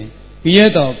mbuktekke. Piye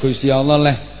to Gusti Allah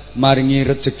leh maringi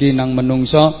rejeki nang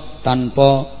menungso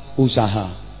tanpa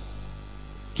usaha.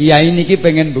 Kiai niki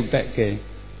pengen buktekke.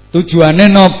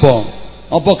 Tujuane napa?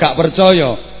 Apa gak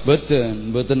percaya?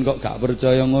 Mboten kok gak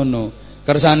percaya ngono.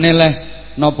 Kersane leh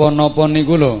napa-napa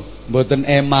niku lho, mboten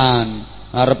eman.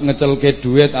 Arep ngecelke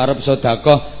dhuwit, arep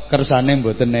sedekah, kersane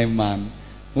mboten eman.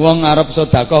 Wong arep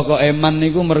sedekah kok eman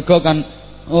niku mergo kan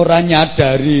ora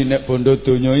nyadari nek bondo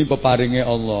donya iki peparinge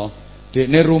Allah.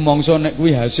 Dekne rumangsa nek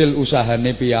kuwi hasil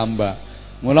usahane piyambak.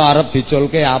 Mula arep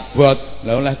diculke abot.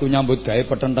 Lah oleh ku nyambut gawe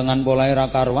petentengan polahe ra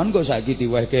karuan kok saiki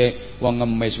diwehke wong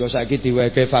ngemis, kok saiki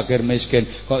diwehke fakir miskin,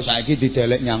 kok saiki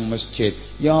didelek nyang masjid.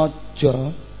 Ya aja.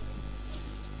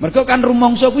 Mergo kan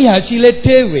rumangsa kuwi hasile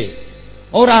dhewe.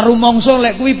 Ora rumangsa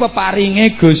lek kuwi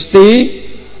peparinge Gusti.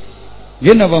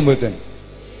 Nggih napa mboten?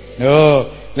 Lho,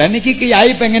 lah niki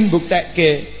kiai pengen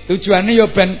buktekke. Tujuane ya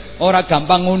ben ora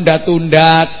gampang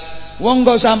undat-undat. Wong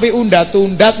kok sampai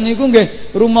undat-undat niku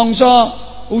nggih rumangsa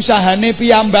usahane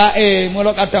piyambake.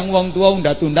 Mula kadang wong tua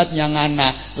undat-undat nyang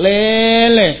anak.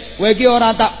 Lele, kowe iki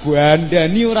ora tak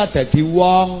bandani ora dadi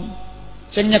wong.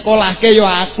 Sing nyekolahke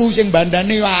ya aku, sing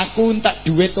bandane ya aku, entak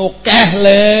dhuwit akeh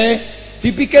le.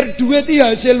 Dipikir dhuwit iki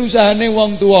hasil usahane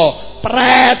wong tua.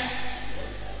 Pret.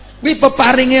 Kuwi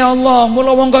peparinge Allah.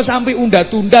 Mula wong kok sampai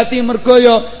undat-undat iki mergo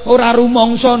ya ora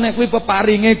rumangsa nek kuwi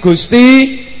peparinge Gusti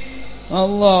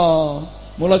Allah.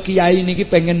 Mula kiai niki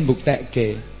pengen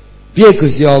buktekke. Piye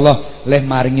Gusti Allah leh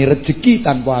maringi rezeki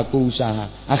tanpa aku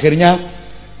usaha. Akhirnya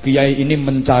kiai ini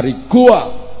mencari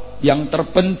gua yang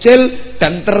terpencil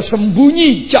dan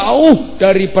tersembunyi jauh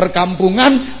dari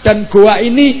perkampungan, dan gua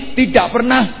ini tidak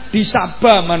pernah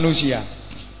disaba manusia.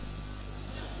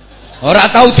 Ora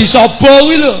tahu disaba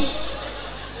kuwi lho.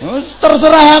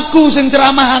 Terserah aku sing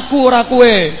ceramah aku ora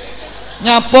kowe.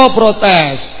 Nyapa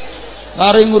protes.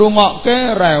 Kari ngrungokke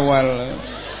rewel.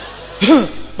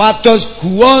 Pados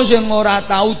gua sing ora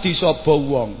tahu disaba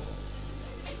wong.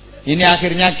 Ini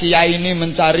akhirnya kiai ini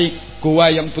mencari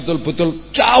gua yang betul-betul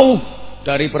jauh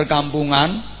dari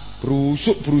perkampungan,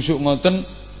 brusuk-brusuk ngoten,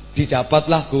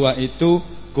 didapatlah gua itu,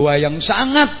 gua yang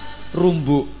sangat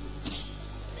rumbuk.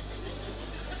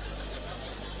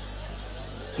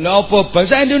 Lah apa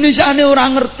bahasa Indonesiane ora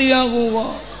ngerti aku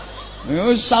kok. Ya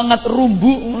sangat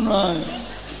rumbuk ngono.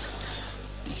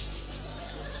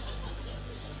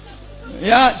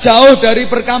 Ya jauh dari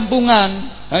perkampungan,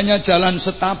 hanya jalan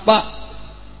setapak.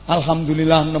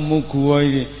 Alhamdulillah nemu gua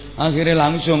ini. Akhirnya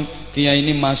langsung kiai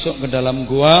ini masuk ke dalam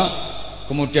gua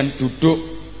kemudian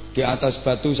duduk di atas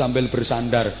batu sambil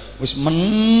bersandar. Wis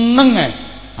meneng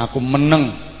aku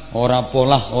meneng, ora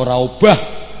polah, ora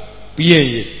obah.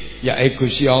 Piye ya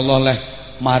Gusti Allah leh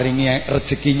maringi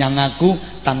rezeki nyang aku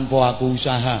tanpa aku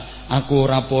usaha. Aku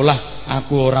ora polah,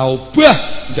 aku ora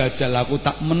obah, jajal aku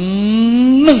tak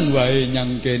meneng wae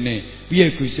nyang kene.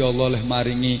 Piye Gusti Allah leh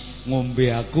maringi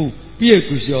ngombe aku? Piye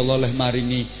Gusti Allah leh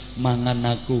maringi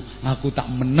mangan aku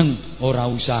tak meneng, ora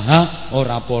usaha,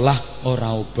 ora polah,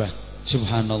 ora obah.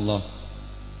 Subhanallah.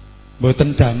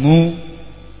 Mboten dangu,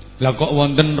 lah kok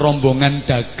wonten rombongan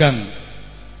dagang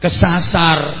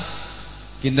kesasar.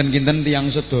 Kinten-kinten tiyang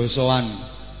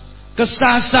sedosoan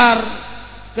kesasar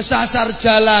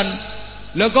jalan.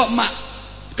 Lah kok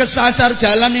kesasar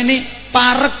jalan ini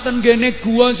parek ten gene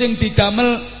gua sing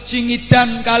didamel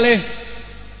singidan kalih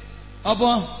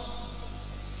apa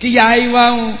kiai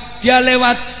wau. Dia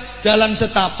lewat jalan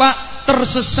setapak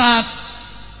tersesat.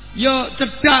 Yo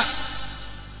cedak.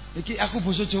 Iki aku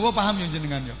basa Jawa paham ya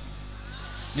jenengan ya.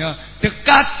 Ya,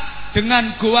 dekat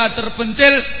dengan goa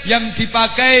terpencil yang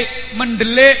dipakai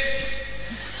mendelik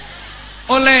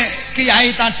oleh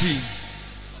kiai tadi.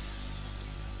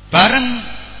 Bareng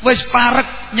wis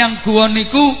parek nyang goa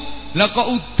niku, lah kok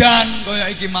udan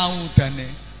kaya iki mau udane.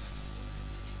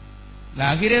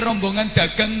 Lah akhirnya rombongan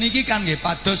dagang niki kan nggih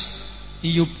pados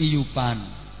iyup-iyupan.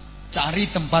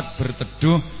 Cari tempat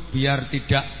berteduh biar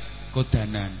tidak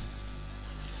kodanan.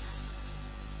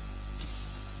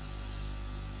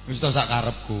 Wis to sak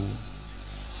karepku.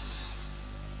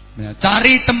 Nah,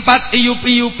 cari tempat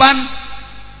iyup-iyupan.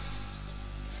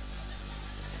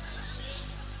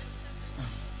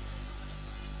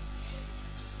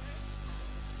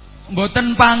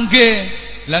 Mboten panggih.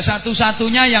 Lah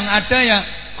satu-satunya yang ada ya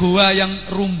goa yang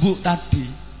rumbuk tadi.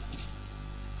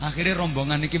 Akhirnya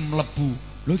rombongan iki mlebu.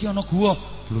 Lho iki ana goa,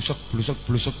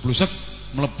 blusek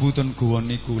mlebu ten goa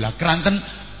niku. Lah keranten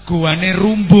goane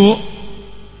rumbuk,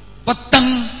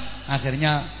 peteng,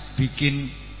 akhirnya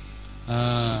bikin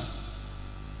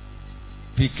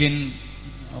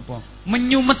apa?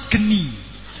 Menyumet geni.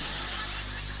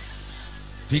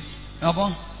 Apa?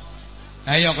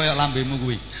 Ayo kaya lambemu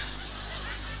kuwi.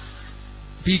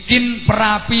 Bikin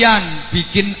perapian,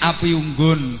 bikin api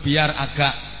unggun biar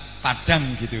agak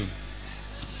padam gitu.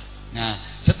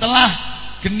 Nah, setelah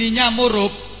geninya murup,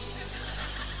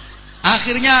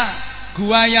 akhirnya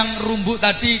gua yang rumbuk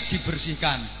tadi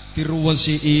dibersihkan,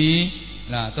 diruwesi.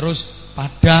 Nah, terus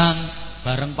padang,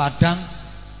 bareng padang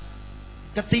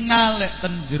ketinggal lek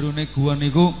ten jerone gua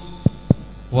niku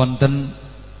wonten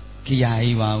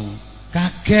kiai wau.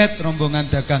 Kaget rombongan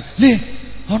dagang. "Lih,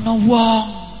 ana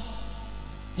wong.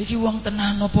 Iki wong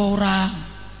tenan apa ora?"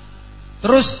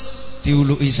 Terus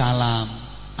diuluki salam.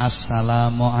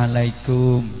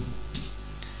 "Assalamualaikum.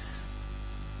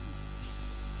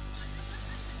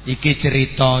 Iki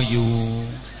cerita yu."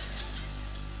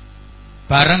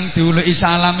 Bareng diuluki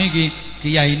salam iki,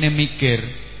 kiyaine mikir,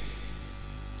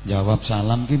 jawab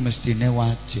salam ki mestine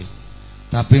wajib.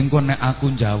 Tapi engko nek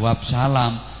aku jawab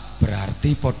salam,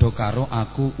 berarti padha karo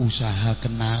aku usaha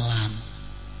kenalan.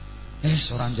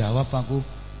 Orang jawab aku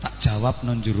tak jawab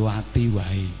nang jero ati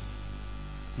wae.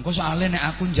 Engko soalé nek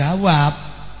aku jawab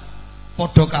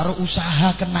padha karo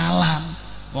usaha kenalan.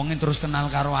 Wong terus kenal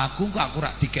karo aku kok aku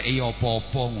rak dikeki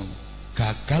apa-apa ngono.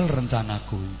 Gagal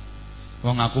rencanaku.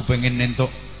 Wong aku pengen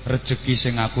nentuk rezeki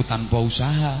sing aku tanpa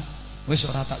usaha. Wis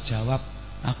ora tak jawab,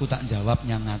 aku tak jawab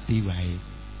nyang ati wae.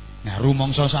 Nah,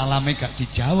 rumangsa salame gak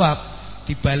dijawab,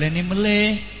 dibaleni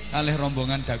melih kalih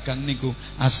rombongan dagang niku.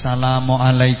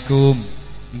 "Assalamualaikum."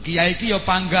 Kiai iki ya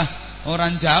panggah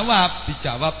orang jawab,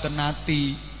 dijawab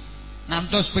tenati.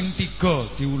 Ngantos ping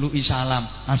 3 diuluki salam,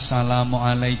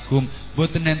 "Assalamualaikum."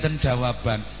 Mboten enten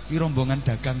jawaban. Ki rombongan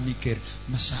dagang mikir,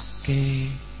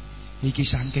 mesake iki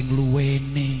saking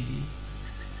luwene,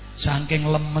 saking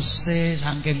lemese,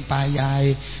 saking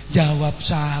payahe, jawab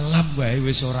salam wae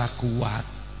wis ora kuat.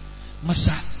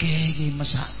 Mesake iki,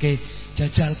 mesake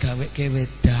jajal gaweke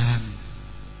wedang.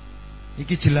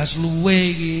 Iki jelas luwe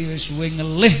iki, wis suwe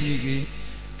ngelih iki.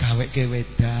 Gaweke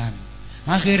wedang.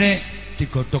 Akhire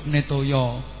digodhokne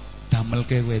toya,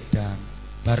 damelke wedang.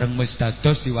 Bareng wis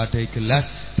dados diwadahi gelas,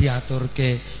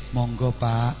 diaturke, "Monggo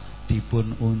Pak,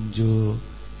 dipun unjuk."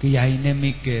 Kiyaine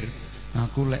mikir,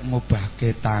 aku lek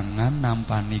ngobahke tangan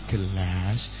nampani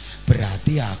gelas,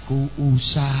 berarti aku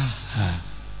usaha.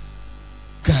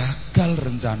 Gagal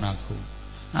rencanaku.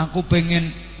 Aku pengen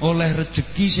oleh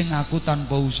rezeki sing aku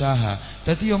tanpa usaha.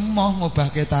 Dadi ya moh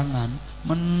ngobahke tangan,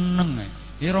 meneng.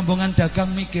 Ya rombongan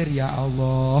dagang mikir, ya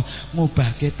Allah,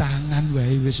 ngobahke tangan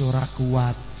wae wis ora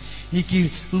kuat.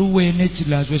 Iki luwene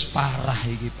jelas wis parah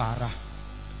iki, parah.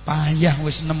 Payah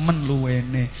wis nemen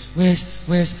luwene.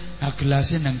 Wis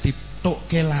gelase nang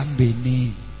ditukke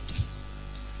lambene.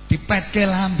 Dipetke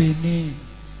lambene.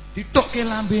 Ditukke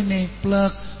lambene,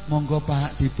 plek. Monggo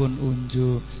Pak dipun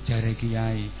unjuk. Jare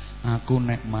Kiai, aku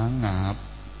nek mangap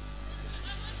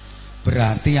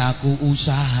berarti aku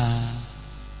usaha.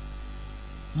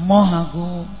 Moh aku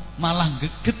malah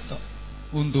geget tok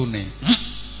untune.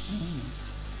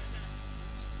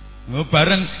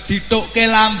 Bareng ditukke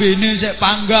lambene sik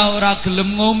panggah ora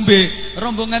gelem ngombe,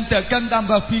 rombongan dagang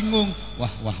tambah bingung.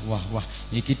 Wah,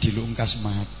 iki dilungkas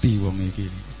mati wong iki.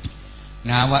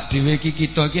 Nah, awak dhewe iki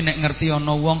kita iki nek ngerti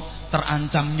ana wong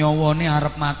terancam nyawane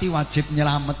arep mati wajib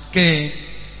nyelametke.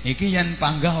 Iki yen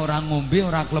panggah ora ngombe,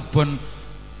 ora klebon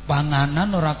panganan,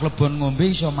 ora klebon ngombe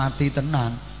iso mati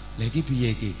tenan. Lah iki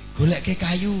piye iki? Golekke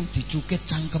kayu dicukit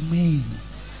cangkeme.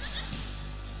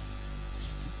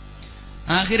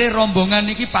 Akhirnya rombongan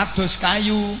iki pados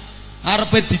kayu,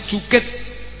 arepe dicukit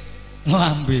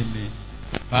lambene.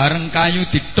 Bareng kayu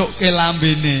ditukke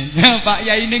lambene. Pak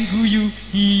Yai ning guyu.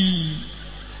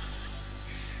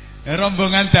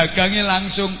 Rombongan dagangnya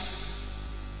langsung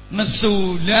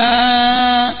nesu.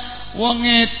 Lah wong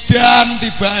edan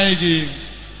tibake iki.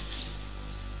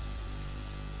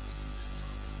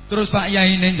 Terus Pak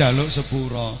Yai ini njaluk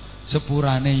sepura.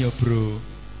 Sepurane ya,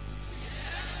 Bro.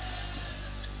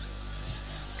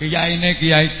 Kiyaine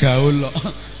kiai gaul kok.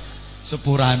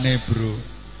 Sepurane, Bro.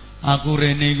 Aku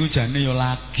rene iku jane ya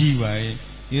lagi wae.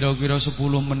 Kira-kira 10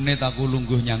 menit aku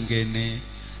lungguh nyang kene.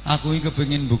 Aku iki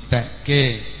kepengin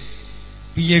mbuktekke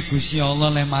piye Gusti Allah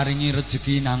le maringi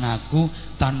rezeki nang aku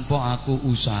tanpa aku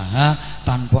usaha,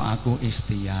 tanpa aku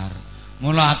ikhtiar.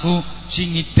 Mula aku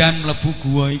singidan mlebu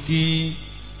gua iki,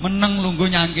 meneng lungguh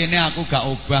nyang kene aku gak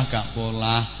obah, gak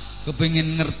polah.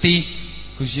 Kepengin ngerti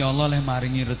Gusti Allah leh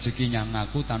maringi rezeki nyang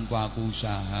aku tanpa aku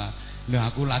usaha.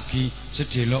 Lah aku lagi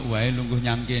sedelok wae lungguh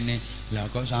nyang kene. Lah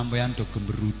kok sampean do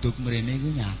gemberuduk mrene iku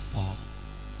nyapa?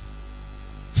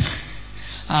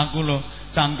 Aku lho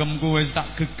cangkemku wis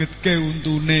tak gegetke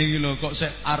untune iki lho kok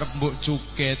sik arep mbok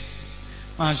cukit.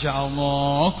 Masya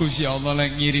Allah, Gusti Allah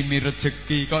leh ngirimi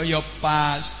rezeki kok ya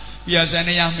pas.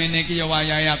 Biasane yamene iki ya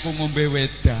wayahe aku ngombe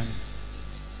wedan.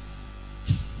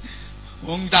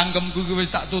 Wong cangkemku ki wis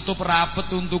tak tutup rapet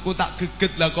untuku tak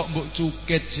geget lah kok mbok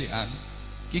cukit sian.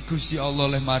 Ki Gusti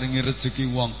Allah leh maringi rezeki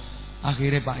wong.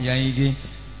 Akhire Pak Yai iki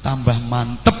tambah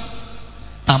mantep,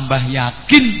 tambah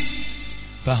yakin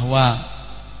bahwa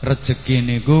rezeki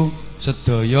niku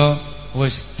sedaya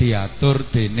wis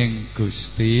diatur dening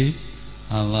Gusti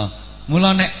Allah.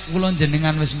 Mula nek kula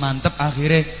jenengan wis mantep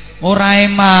akhire ora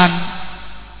eman.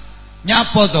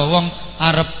 Nyapa to wong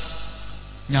arep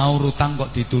nyaur utang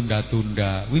kok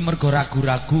ditunda-tunda. Kuwi mergo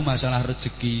ragu-ragu masalah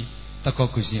rezeki teko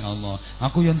Gusti Allah.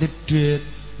 Aku yo ndek duit,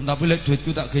 tapi lek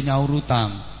duitku tak ge nyaur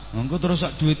utang. Engko terus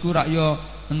sak duitku rak yo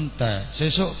entek.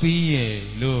 Sesuk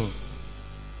piye? Lho.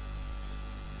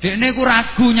 Dekne ku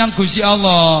ragu nyang Gusti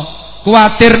Allah.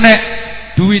 Kuwatir nek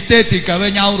duite digawe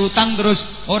nyaur utang terus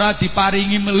ora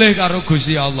diparingi melih karo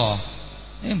Gusti Allah.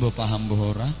 Mbok paham mbok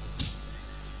ora?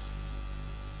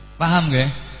 Paham nggih?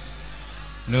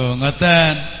 Lho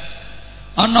ngoten.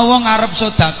 Ana wong arep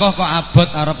sedekah kok abot,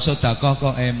 arep sedekah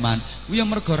kok eman. Kuwi ya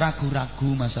mergo ragu-ragu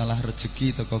masalah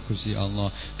rezeki teko Gusti Allah.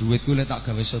 Duitku lek tak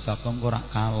gawe sedekah kok ora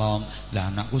kalong.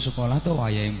 Lah anakku sekolah to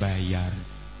wayahe bayar.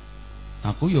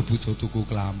 Aku ya butuh tuku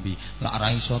klambi. Lek ora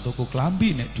iso tuku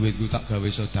klambi nek duitku tak gawe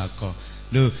sedekah.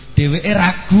 Lho, dheweke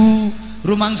ragu.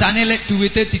 Rumangsane lek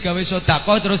duwite digawe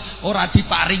sedekah terus ora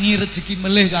diparingi rezeki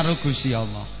melih karo Gusti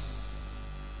Allah.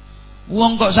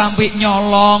 Wong kok sampai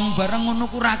nyolong bareng ngono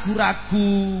ku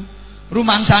ragu-ragu.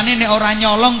 Rumangsane nek ora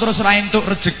nyolong terus ora entuk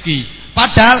rezeki.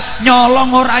 Padahal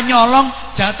nyolong ora nyolong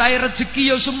jatahe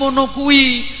rezeki ya semono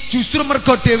kuwi. Justru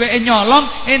mergo dheweke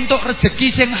nyolong entuk rezeki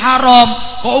sing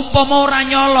haram. Kok umpama ora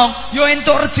nyolong ya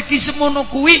entuk rezeki semono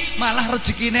kuwi malah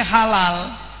rezekine halal.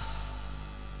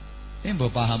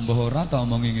 Mbok paham mbok ora ta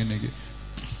omongi ngene iki?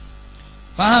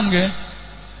 Paham nggih?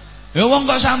 Ya wong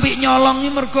kok sampai nyolong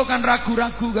iki mergo kan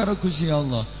ragu-ragu karo Gusti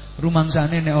Allah.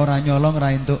 Rumangsane nek ora nyolong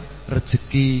ra entuk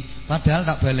rezeki. Padahal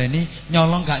tak baleni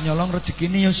nyolong gak nyolong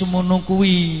rezekine ya semono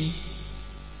kuwi.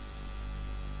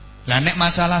 Lah nek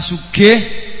masalah sugih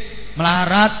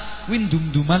melarat kuwi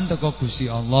ndum-nduman teko Gusti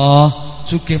Allah.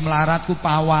 Sugih melarat ku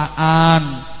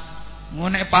pawaan.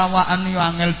 Nek pawaan yo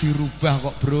angel dirubah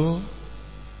kok, Bro.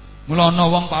 Mula ana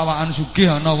wong pawaan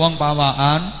sugih, ana wong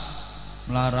pawaan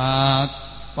melarat.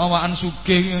 Pawaan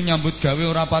sugih nyambut gawe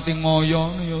ora pati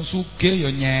ngoyo, ya sugih ya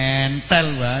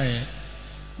nyentel wae.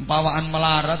 Pawaan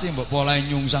melarat ya mbok polahe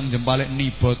nyungsang jempale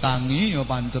niba tangi ya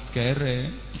pancet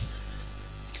kere.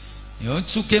 Ya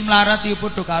sugih melarat ya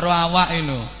padha karo awake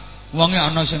lho. Wonge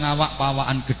ana sing awak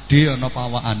pawakan gedhe, ana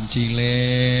pawakan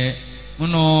cilik.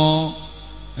 Ngono.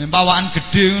 Pawakan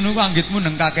gedhe ngono ku anggitmu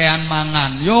nang kakean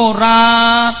mangan. Ya ora.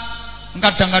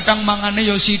 Kadang-kadang mangane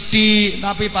ya sithik,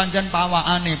 tapi pancen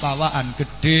pawakane pawakan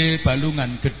gedhe,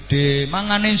 balungan gedhe,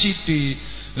 mangane sithik.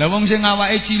 Lah wong sing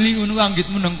awake cilik ngono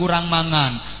anggitmu nang kurang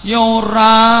mangan. Ya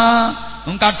ora.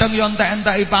 Wong kadang ya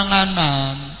entek-enteki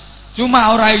panganan.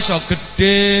 Cuma ora iso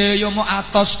gedhe, ya mau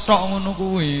atos tok ngono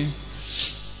kuwi.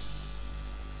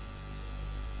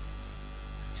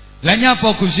 Lah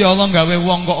nyapa Gusti Allah gawe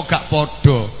wong kok gak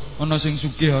padha? Ana sing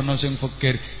sugih, ana sing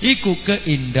fakir. Iku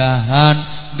keindahan.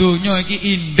 Donya iki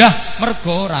indah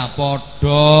mergo ora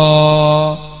padha.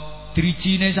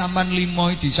 Drijine sampean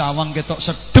 5 disawang ketok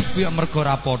sedep ya mergo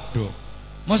ora padha.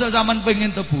 Mosok sampean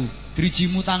pengen tebu,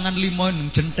 drijimu tangan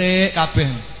 5 jentik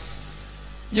kabeh.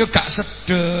 Ya gak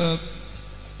sedep.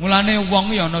 Mulane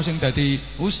wong ya ana sing dadi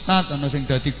ustaz, ana sing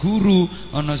dadi guru,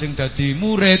 ana sing dadi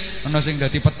murid, ana sing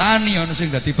dadi petani, ana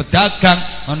sing dadi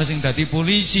pedagang, ana sing dadi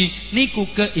polisi. Niku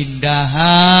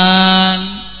keindahan.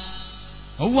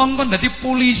 Wong kon dadi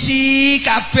polisi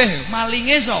kabeh,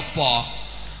 malinge sapa?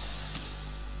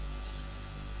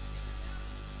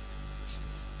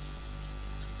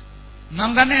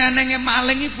 Mangkane enenge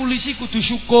maling iki polisi kudu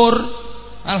syukur.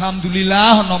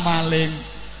 Alhamdulillah ana maling.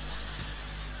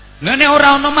 Lah nek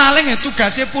ora ana maling ya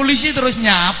tugase polisi terus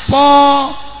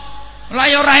nyapo. Lah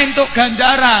ya ora entuk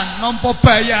ganjaran, nampa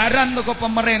bayaran teko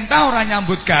pemerintah ora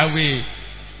nyambut gawe.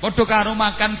 Padha karo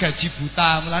makan gaji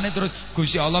buta. Mulane terus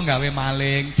Gusti Allah gawe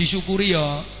maling, disyukuri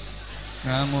ya.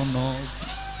 Nah ngono.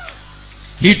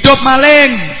 Hidup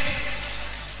maling.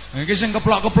 Iki sing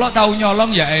keplok-keplok tau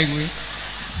nyolong ya kuwi.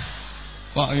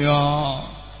 Kok ya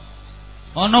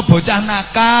ana bocah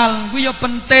nakal, kuwi ya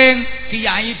penting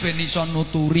kiai ben iso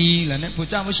nuturi. Lah nek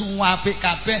bocah wis apik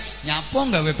kabeh, nyapa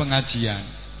gawe pengajian.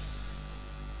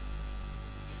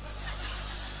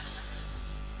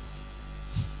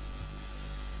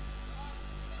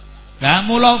 Lah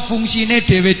mula fungsine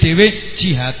dhewe-dhewe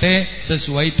jihate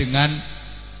sesuai dengan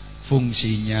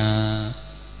fungsinya.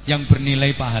 Yang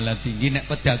bernilai pahala tinggi.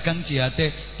 Nek pedagang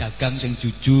jihate dagang sing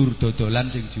jujur, dodolan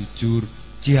sing jujur.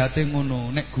 Jihate ngono,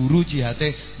 nek guru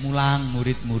jihate mulang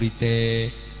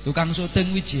murid-muride. Tukang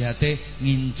syuting kuwi jihate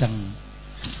nginceng.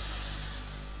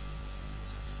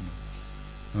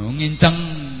 Nginceng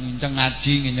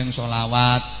ngaji, nginceng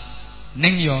selawat.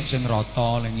 Ning yo sing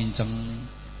rata lek nginceng,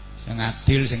 sing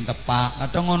adil, sing tepak.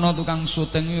 Kadang ngono tukang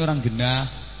syuting kuwi ora genah.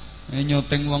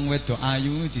 Nyuting wong wedok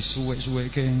ayu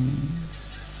disuwek-suwekke.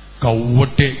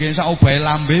 Gawedheke sak obahe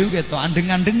lambe ketok,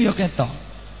 andeng-andeng yo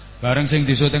ketok. Bareng sing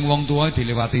disuting wong tua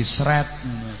dilewati sret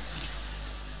ngono.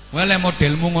 Wae lek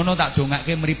modelmu ngono tak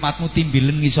dongake mripatmu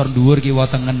timbilen ngisor dhuwur kiwa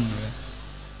tengen.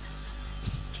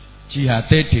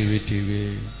 Jihate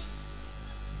dhewe-dhewe.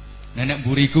 Nenek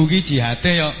buriku ki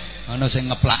jihate ya ana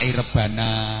sing ngeplaki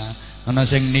rebana, ana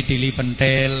sing nitili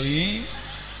pentil iki.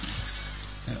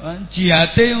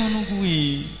 Jihate ngono kuwi.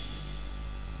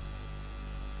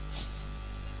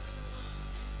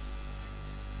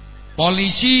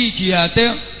 Polisi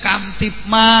jihate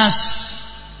kamtipmas,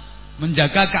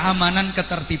 menjaga keamanan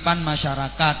ketertiban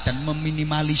masyarakat dan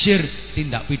meminimalisir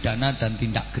tindak pidana dan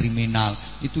tindak kriminal.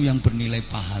 Itu yang bernilai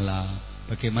pahala.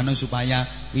 Bagaimana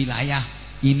supaya wilayah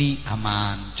ini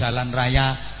aman, jalan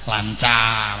raya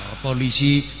lancar,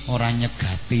 polisi orang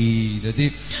nyegati. Jadi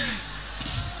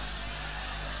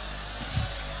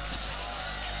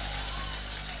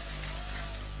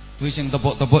wis sing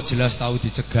tepuk-tepuk jelas tahu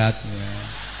dicegat ya.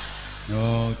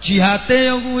 Yo, jihate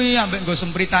yo kuwi ambek nggo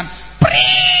sempritan.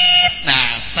 Prit.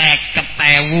 Nah,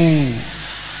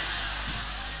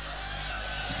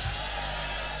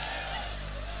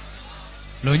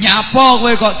 50.000. Lho nyapa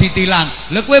kowe kok ditilang?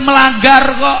 Lho kowe melanggar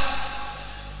kok.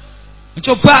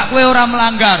 Coba kowe ora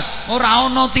melanggar, ora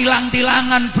ana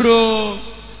tilang-tilangan, Bro.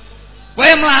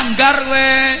 Kowe melanggar kowe.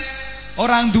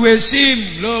 Orang duwe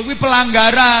SIM, lho kuwi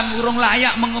pelanggaran, urung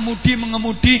layak mengemudi,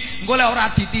 engko lek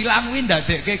ora ditilang kuwi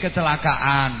ndadekke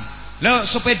kecelakaan. Lho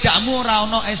sepedamu ora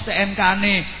ana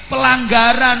STNK-ne,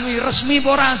 pelanggaran kuwi, resmi apa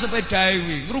ora sepedae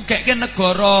kuwi, ngrugekke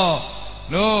negara.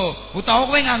 Lho, utawa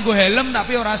kowe nganggo helm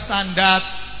tapi ora standar,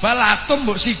 balatum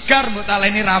mbok sigar mbok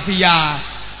taleni rafia.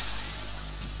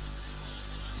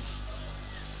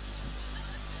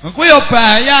 Kowe yo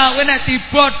bahaya, kowe nek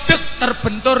tiba dek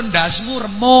terbentur ndasmu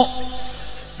remuk.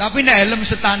 Tapi nek helm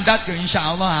standar ya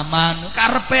insyaallah aman.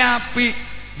 Karepe apik.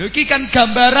 Lho iki kan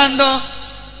gambaran to.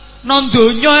 Nang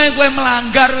donya kowe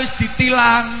melanggar wis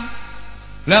ditilang.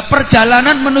 Lah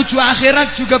perjalanan menuju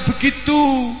akhirat juga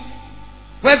begitu.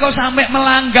 Kowe kok sampe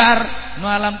melanggar, no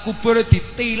alam kubur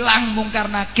ditilang mungkar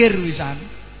nakir wisan.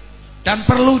 Dan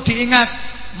perlu diingat,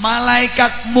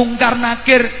 malaikat mungkar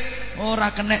nakir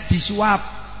ora kena disuap.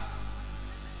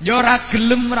 Ya ora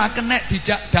gelem ora kena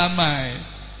dijak damai.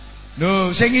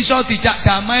 Lho, sing iso dijak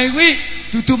damai kuwi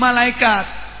dudu malaikat.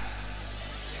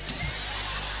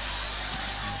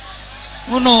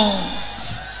 Ngono.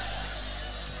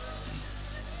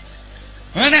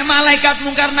 Nek malaikat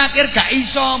mungkar nakir gak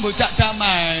iso mbok jak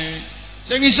damai.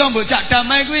 Sing iso mbok jak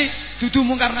damai kuwi dudu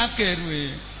mungkar nakir kuwi.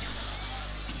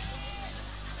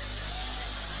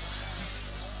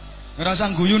 Ora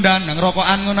usah guyu ndan nang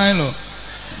rokokan ngono ae lho.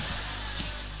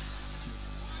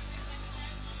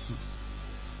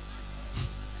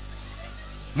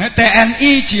 Nek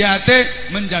TNI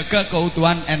jihate menjaga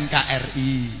keutuhan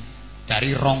NKRI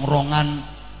dari rong-rongan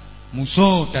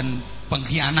musuh dan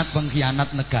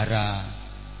pengkhianat-pengkhianat negara.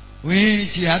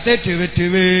 Wih, jihate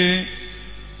dhewe-dhewe.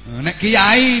 Nek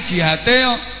kiai jihate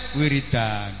yo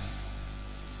wiridan.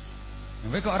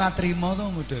 Kowe kok ora trimo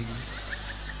to model.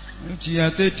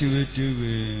 Jihate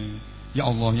dhewe-dhewe. Ya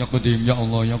Allah ya Qadim, ya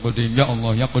Allah ya Qadim, ya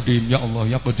Allah ya Qadim, ya Allah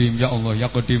ya Qadim, ya Allah ya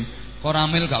Qadim.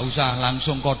 Koramil gak usah,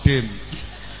 langsung Qadim.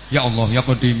 Ya Allah ya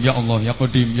Qadim, ya Allah ya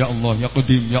Qadim, ya Allah ya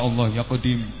Qadim, ya Allah ya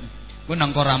Qadim. Ku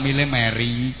nang koramile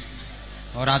meri.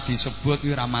 Ora disebut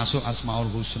ora masuk Asmaul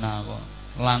Husna kok.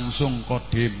 Langsung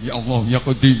Qadim. Ya Allah ya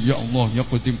Qadim, ya Allah ya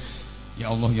Qadim. Ya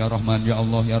Allah ya Rahman, ya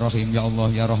Allah ya Rahim, ya Allah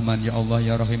ya Rahman, ya Allah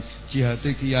ya Rahim.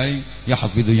 Jihate kiai ya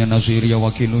Hafidhu ya Nasir ya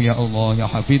Wakilu ya Allah, ya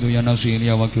Hafidhu ya Nasir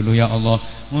ya Wakilu ya Allah.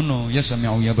 Ngono, ya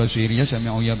Sami'u ya Basir, ya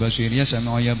Sami'u ya Basir, ya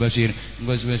Sami'u ya Basir.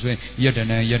 Engko suwe-suwe ya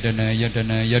dana ya dana ya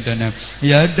dana ya dana.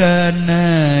 Ya dana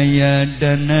ya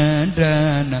dana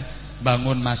dana.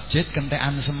 Bangun masjid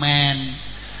kentekan semen.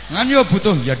 Kan yo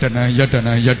butuh ya dana ya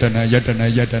dana ya dana ya dana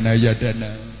ya dana ya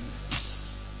dana.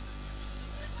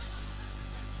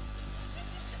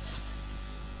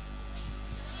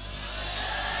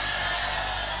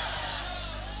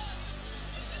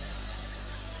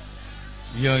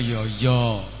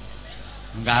 Yo.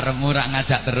 Karepmu rak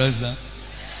ngajak terus to.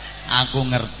 Aku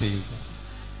ngerti.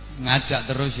 Ngajak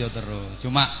terus ya terus.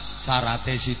 Cuma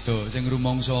syaratnya sido sing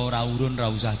rumangsa ora urun ora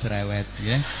usah cerewet,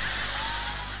 nggih.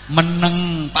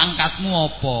 Meneng pangkatmu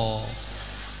apa?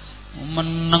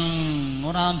 Meneng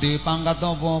ora ndek pangkat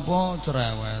apa-apa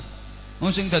cerewet. Wong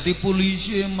sing dadi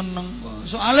polisi meneng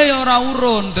kok. Soale ya ora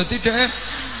urun, dadi dhek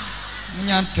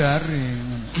nyadari.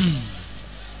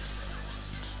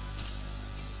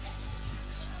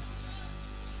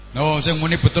 No, sing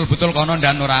muni betul-betul kono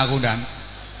ndan ora aku ndan.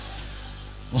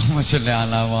 Allahumma sholli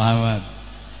ala Muhammad.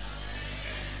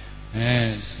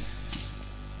 Yes.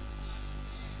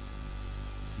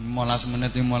 15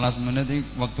 menit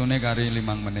iki wektune kari 5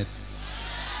 menit.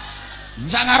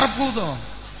 Bisa ngarepku to.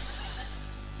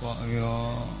 Kok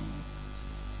yo.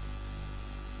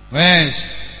 Wes,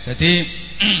 dadi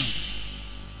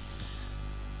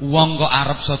wong kok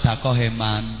arep sedekah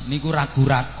heman niku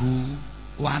ragu-ragu.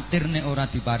 Kuatir nek ora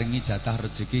diparingi jatah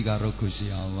rezeki karo Gusti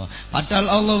Allah.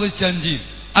 Padahal Allah wis janji,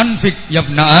 "Anfik ya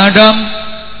ibna Adam,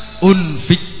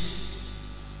 unfik."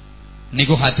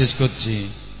 Niku hadis qudsi.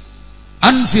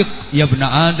 Anfik ya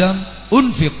ibna Adam,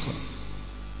 unfik.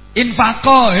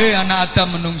 Infaqo he anak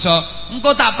Adam menungso,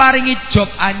 engko tak paringi job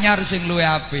anyar sing luwih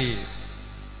apik.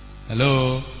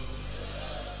 Halo.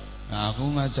 Nah, aku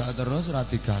ngajak terus ora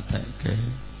digatekke.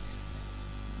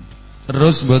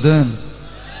 Terus mboten?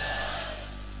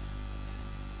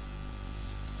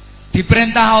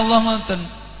 Diperintah Allah ngoten.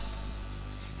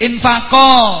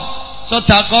 Infaqo,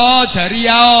 sedekah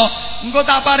jariyah, engko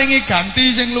tak paringi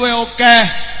ganti sing luwih akeh,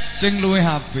 sing luwih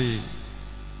apik.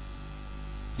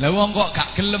 Lah wong kok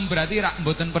gak gelem berarti rak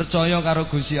mboten percaya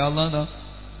karo Gusti Allah to.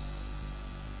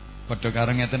 Padha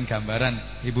karo ngeten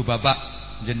gambaran, ibu bapak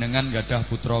jenengan gadah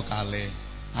putra kalih,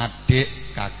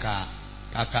 adik, kakak.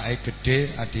 Kakake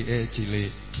gedhe, adike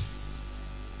cilik.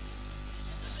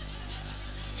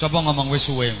 Sapa ngomong wis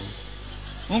suwe?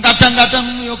 Wong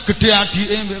kadang-kadang yo gedhe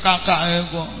adike mbek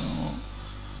kakake kok.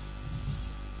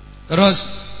 Terus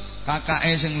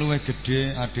kakake sing luwih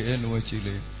gedhe, adike luwih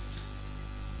cilik.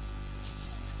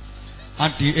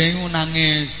 Adike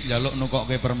nangis njaluk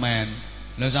nukokke permen.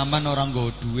 Lah sampean ora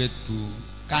nggo duit, Bu.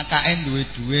 Kakake duwe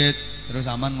duit, terus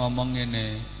sampean ngomong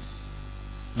ngene.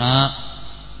 Nak,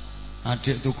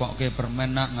 adik tukokke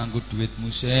permen nak nganggo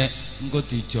duitmu sik, engko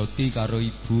dijoti karo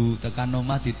ibu, tekan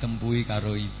omah ditempui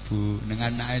karo ibu.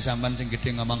 Dengan anake sampean sing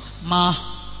gedhe ngomong, "Mah,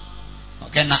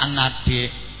 kok kenakan adik.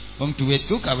 Wong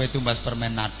duitku gawe tumbas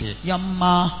permen adik." "Ya,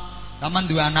 Mah." Sampean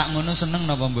duwe anak ngono seneng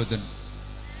napa mboten?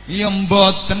 Iya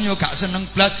mboten yo gak seneng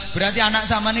blas. Berarti anak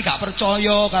samane gak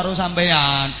percaya karo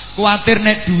sampean. Kuwatir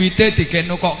nek duwite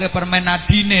digenukokke permen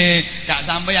adine, gak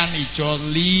sampean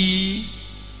ijoli.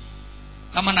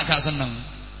 Sampeyan gak seneng.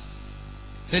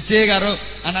 Seje karo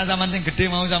anak sampean sing gedhe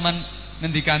mau sampean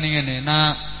ngendikani ngene.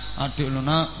 Nak, adik lho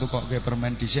nak, tukokke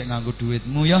permen dhisik nganggo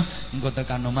duitmu ya. Engko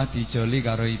tekan omah dijoli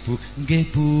karo ibu. Nggih,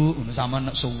 Bu. Ngono sampean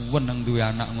nek suweneng duwe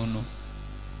anak ngono.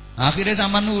 Akhire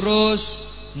sampean urus.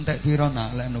 Entek pira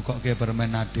nak lek nukokke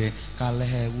permen ade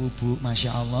 2.000 Bu.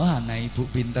 Masyaallah anak ibu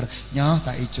pinter. Nyoh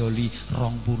tak ijoli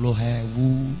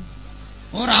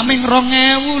 20.000. Ora ming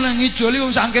 2.000 lek ngijoli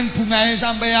wong saking bungae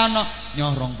sampean.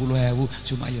 Nyoh 20.000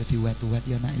 cuma ya diwet-wet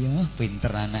ya nak ya.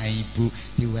 Pinter anak ibu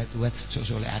diwet-wet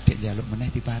sok-sok lek adik njaluk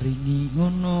meneh diparingi.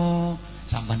 Ngono.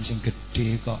 Sampean sing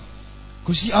gedhe kok.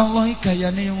 Gusti Allah iki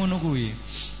gayane yo ngono kuwi.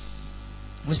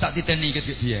 Wis tak titeni iki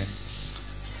biyen.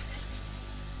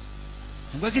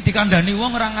 Engko iki dikandani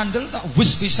wong ora ngandel tak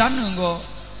wis pisan engko.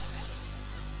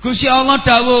 Gusti Allah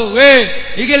dawuh,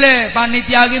 iki le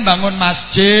panitia iki bangun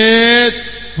masjid,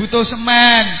 butuh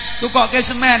semen, tukokke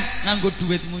semen nganggo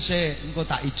dhuwitmu sik, engko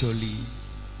tak ijoli.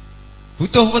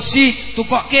 Butuh wesi,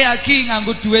 tukokke lagi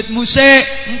nganggo dhuwitmu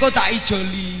sik, engko tak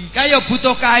ijoli. Kaya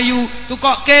butuh kayu,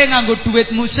 tukokke nganggo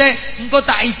dhuwitmu sik, engko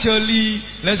tak ijoli.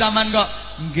 Lah sampean kok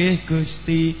nggih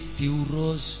Gusti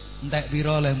diurus. Entek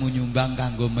pira lemu nyumbang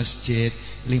kanggo masjid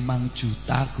 5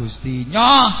 juta Gusti.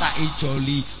 Nyoh tak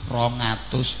ijoli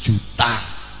 200 juta.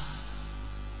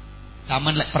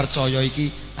 Sampeyan lek percaya iki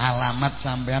alamat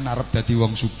sampean arep dadi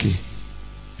wong sugih.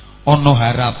 Ana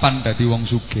harapan dadi wong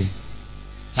sugih.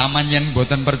 Sampeyan yen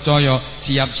mboten percaya,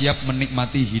 siap-siap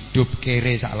menikmati hidup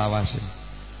kere sak lawase.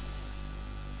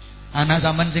 Anak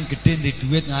sampean sing gedhe ndek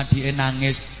dhuwit ngadike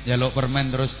nangis, njaluk permen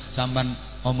terus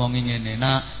sampean omongi ngene,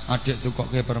 nak adik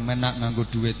tukokke permen nak nganggo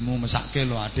duitmu mesake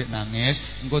lho adik nangis,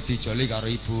 engko dijoli karo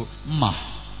ibu. Emah.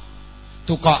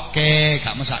 Tukokke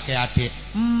gak mesake adik.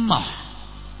 Emah.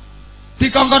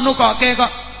 Dikongkon nukokke kok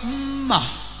emah.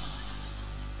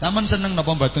 Sampeyan seneng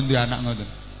napa mboten duwe anak ngoten?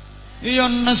 Iya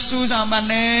nesu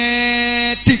samane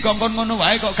dikongkon ngono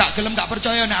wae kok gak gelem gak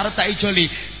percaya nek arep tak ijoli.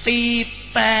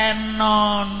 Titenono.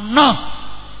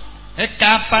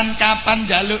 Kapan-kapan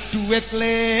jaluk duit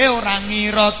le ora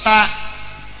ngira tak.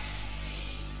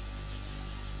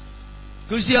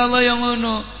 Gusti Allah yang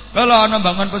ngono. Kalau ana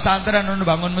bangun pesantren, ana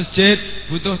bangun masjid,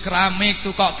 butuh keramik,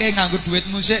 tukokke nganggo duit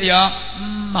musik ya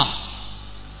emah.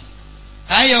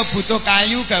 Ayo butuh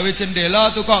kayu gawe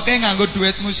jendela, tukokke nganggo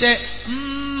duit musik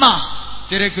emah.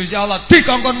 Jere Gusti Allah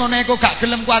dikongkon ngono iku gak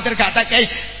gelem kuwatir gak tak kei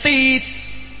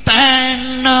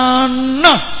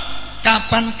titenono.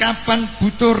 Kapan-kapan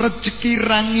butuh rezeki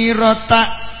rangira tak.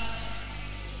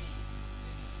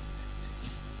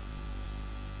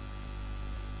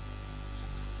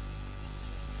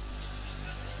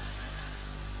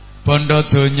 Bondo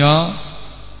donya,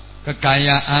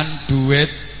 kekayaan,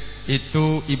 duit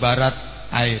itu ibarat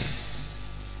air.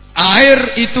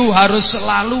 Air itu harus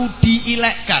selalu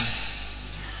diilekkan,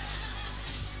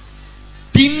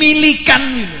 dimilikan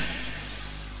gitu.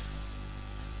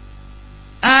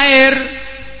 Air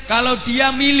kalau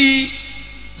dia mili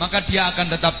maka dia akan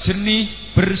tetap jernih,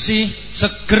 bersih,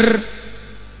 seger,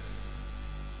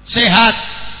 sehat.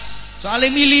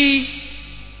 Soalnya mili.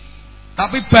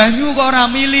 Tapi banyu kok ora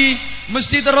mili,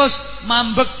 mesti terus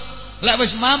mambek. Lek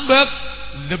wis mambek,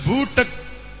 the butek,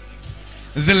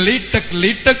 the litek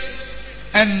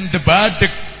and the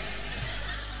badek.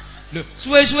 Lho,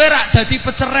 suwe-suwe rak dadi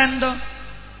peceren to.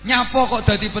 Nyapa kok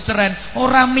dadi peceren?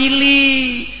 Ora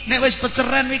mili. Nek wis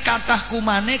peceren wi kathah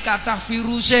kumane, kathah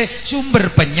viruse,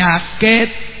 sumber penyakit.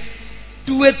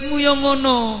 Duitmu yo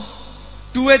ngono.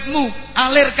 Duitmu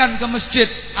alirkan ke masjid,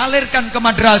 alirkan ke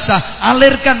madrasah,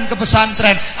 alirkan ke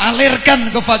pesantren,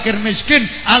 alirkan ke fakir miskin,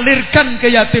 alirkan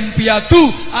ke yatim piatu,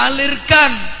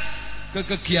 alirkan ke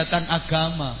kegiatan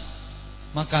agama.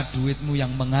 Maka duitmu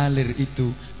yang mengalir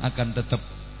itu akan tetap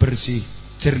bersih,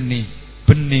 jernih,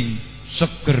 bening,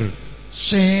 seger,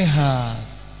 sehat.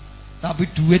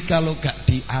 Tapi duit kalau gak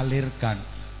dialirkan,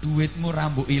 duitmu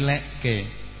rambu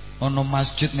ilekke. Ono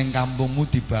masjid ning kampungmu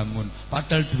dibangun,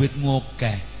 padahal duitmu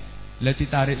akeh. Lah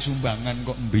ditarik sumbangan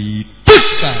kok mbidek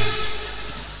kae.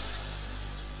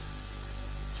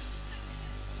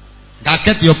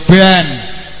 Kaget yo ben.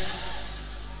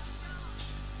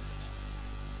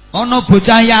 Ono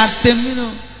bocah yatim itu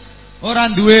ora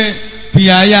duwe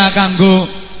biaya kanggo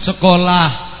sekolah,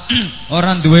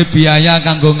 ora duwe biaya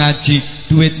kanggo ngaji,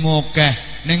 duitmu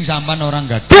akeh ning sampean ora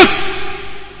gadhek.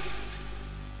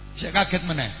 Sik kaget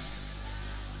meneh.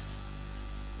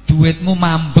 Duitmu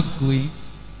mambek kuwi,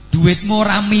 duitmu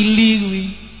ora mili kuwi,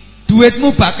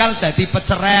 duitmu bakal dadi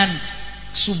peceren.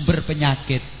 sumber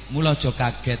penyakit. Mula aja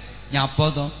kaget. Nyapa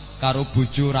to karo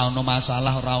bojo ora ana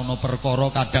masalah, ora ana perkara,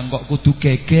 kadang kok kudu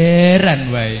gegeran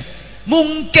wae.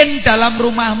 Mungkin dalam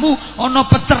rumahmu ana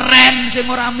peceren sing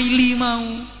ora mili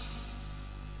mau.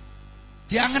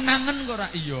 Diangen-angen kok ora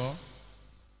iya.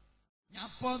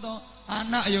 Nyapa to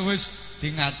anak ya wis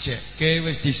dingajekke,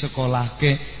 wis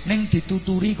disekolahke, ning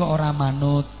dituturi kok ora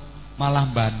manut, malah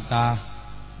bantah.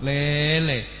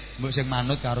 Lele, mbok sing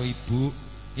manut karo ibu.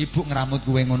 Ibu ngramut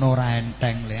kowe ngono ora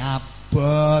enteng le,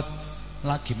 abot.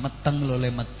 Lagi meteng lho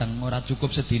le, meteng ora cukup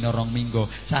sedina 2 minggu.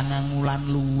 9 wulan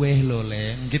luweh lho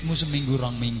le. Nggitmu seminggu 2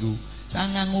 minggu.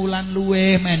 9 wulan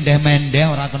luweh mendeh-mendeh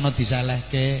ora kena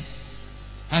diselehke.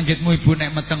 Anggitmu ibu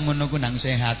nek meteng ngono ku nang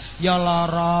sehat. Ya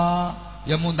lara,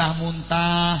 ya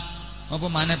muntah-muntah. Apa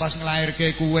maneh pas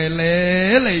nglairke kowe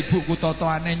le ibuku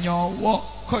totoane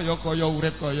nyawa, kaya-kaya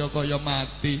urip, kaya-kaya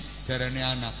mati. Jarane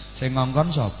anak, sing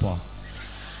ngongkon sapa?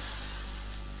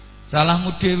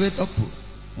 Salahmu dhewe to, Bu.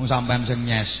 Wong sampean sing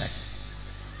nyesek.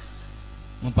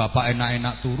 Wong bapak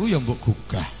enak-enak turu ya mbok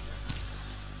gugah.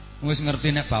 Wis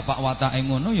ngerti nek bapak watake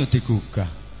ngono ya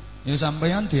digugah. Ya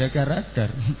sampean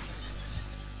diegar-egar.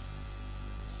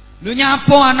 Lho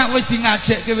nyapo anak wis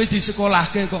dingajekke, wis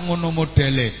disekolahke kok ngono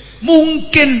modele.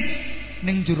 Mungkin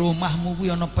ning jero omahmu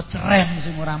kuwi ana peceren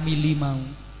sing ora mili mau.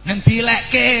 Ning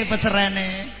dilekke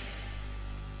pecerene.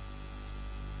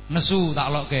 Nesu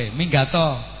tak lokke,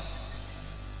 minggato.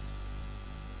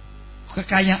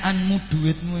 Kekayaanmu,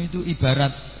 duitmu itu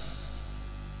ibarat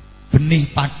benih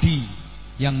padi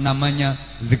yang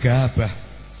namanya gabah.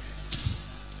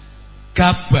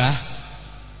 Gabah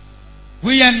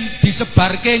kuwi yang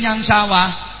disebarke nyang sawah,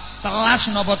 telas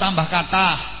napa tambah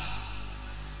kathah.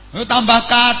 Tambah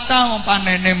kathah wong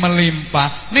panene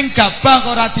melimpah. Ning gabah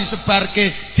kok ora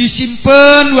disebarke,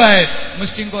 disimpen wae,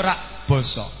 mesti kok ora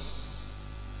bosok.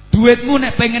 Duitmu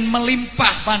nek pengen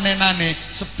melimpah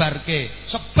panenane, sebarke,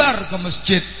 sebar ke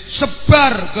masjid,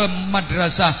 sebar ke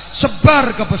madrasah,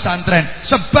 sebar ke pesantren,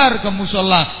 sebar ke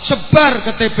musola, sebar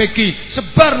ke TPQ,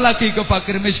 sebar lagi ke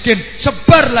fakir miskin,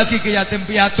 sebar lagi ke yatim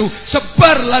piatu,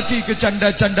 sebar lagi ke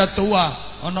janda-janda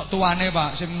tua. Ana tuane,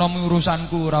 Pak, sing nom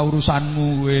urusanku, ora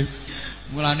urusanmu kowe.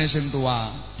 Mulane sing tua,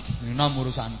 sing nom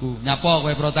urusanku. Nyapa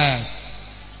kowe protes?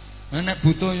 Nek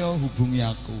butuh ya hubungi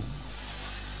aku.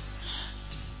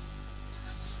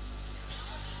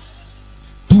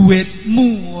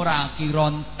 Duitmu ora kira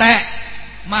entek,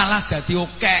 malah dadi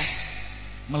akeh,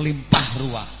 melimpah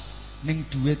ruah. Ning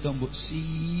duit to mbok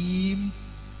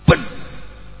simpen,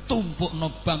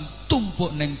 tumpukno bank,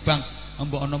 tumpuk ning bank.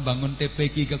 Mbok ana bangun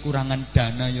TPQ kekurangan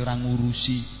dana ya ora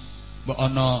ngurusi. Mbok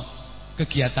ana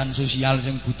kegiatan sosial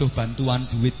sing butuh bantuan,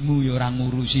 duitmu ya ora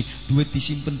ngurusi. Duit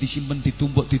disimpen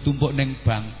ditumpuk ning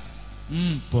bank.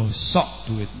 Bosok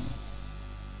duitmu.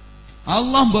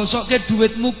 Allah mbosokke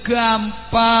duitmu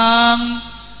gampang.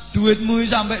 Duitmu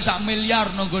sampai 1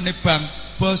 miliar nang gone bank,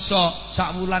 bosok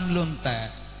sak wulan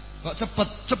lontek. Kok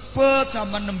cepet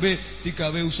sampean nembe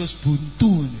digawe usus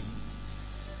buntu.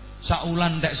 Sak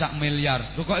wulan entek 1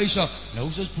 miliar. Lho kok iso? Lah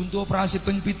usus buntu operasi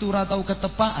ping 7 ora tau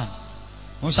ketepaan.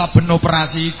 Wong saben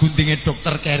operasi guntinge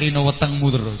dokter kerino wetengmu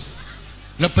terus.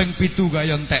 Lah ping 7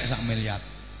 kaya entek 1 miliar.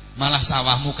 Malah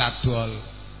sawahmu kadol.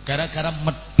 Gara-gara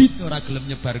medit ora gelem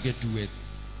nyebarke duit.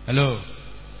 Halo.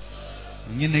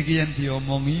 Ngene iki yang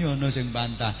diomongi ana sing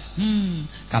bantah.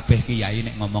 Kabeh kiai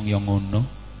nek ngomong ya ngono.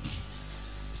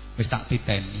 Wis tak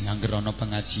titeni angger ana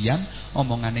pengajian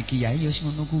omongane kiai ya wis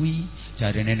ngono kuwi.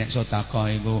 Jarene nek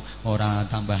sedekah iku ora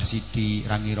tambah sithik,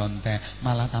 ra ngirontek,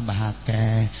 malah tambah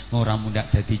akeh. Ora mundak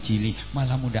dadi cilik,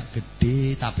 malah mundak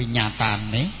gede, tapi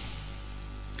nyatane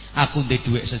aku ndek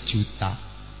dhuwit 1 juta.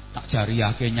 Tak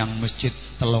jariyake nyang masjid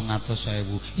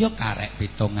 300.000, ya karek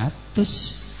 700.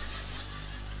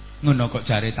 Ngono kok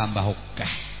jare tambah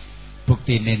akeh.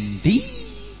 Buktine ndi?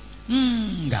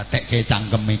 Ngatekke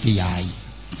cangkeme kiai.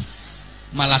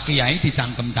 Malah kiai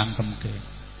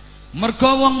dicangkem-cangkemke. Mergo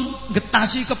wong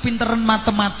ngetasi kepinteran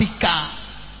matematika.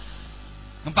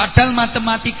 Padahal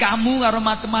matematikamu karo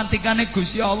matematikane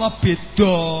Gusti Allah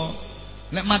beda.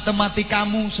 Lek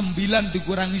matematikamu 9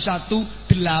 dikurangi 1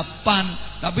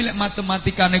 8. Tapi lek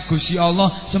matematikane Gusti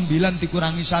Allah 9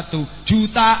 dikurangi 1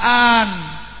 jutaan,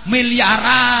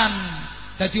 miliaran.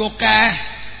 Dadi akeh.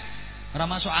 Ora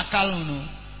masuk akal ngono.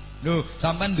 Lho,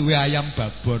 sampean duwe ayam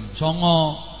babon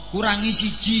 9, kurangi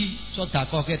 1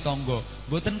 sedekahke tangga.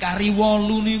 Mboten kari 8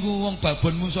 niku wong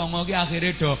babonmu 9 ki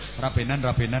akhire do rabenan.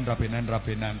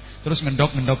 Terus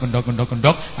ngendok,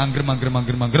 anggrem,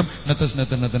 netes,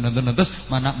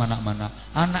 mana.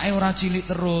 Anake ora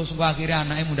cilik terus, engko akhire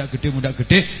anake mundak gede.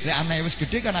 Lek anake wis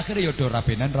gede kan akhire ya do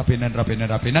rabenan, ngendok,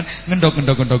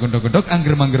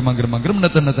 anggrem,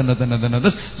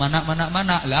 netes,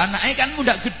 mana. Lah anake kan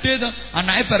mundak gede to.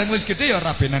 Anake bareng wis gede ya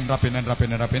rabenan, ngendok,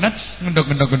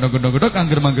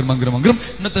 anggrem,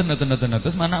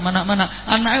 netes, mana.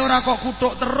 Anake ora kok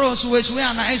kutuk terus, suwe-suwe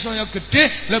anake saya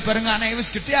gede, lah bareng anake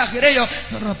wis gede akhire ya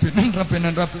rabenan.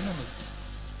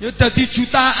 Ya dadi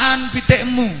jutaan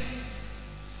pitikmu.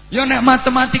 Ya nek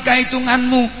matematika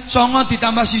hitunganmu 9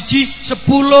 ditambah 1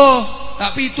 10,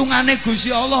 tapi hitungane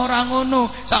Gusti Allah ora ngono.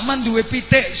 Sampeyan duwe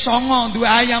pitik 9, duwe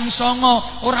ayam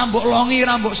 9, ora mbok longi,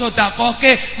 ora mbok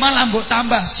sedekahke, malah mbok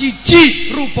tambah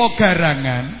 1 rupa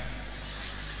garangan.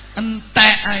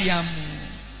 Entek ayammu.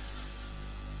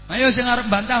 Ayo sing arep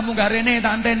bantah munggah rene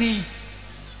tak enteni.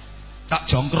 Tak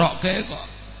jongkrokke kok.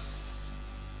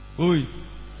 Hoi.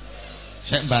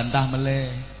 Sik bantah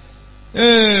meleh.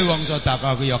 Wong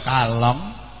sedekah ku ya kalong.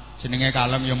 Jenenge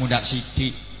kalong ya mundak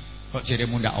sithik. Kok jere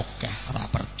mundak akeh,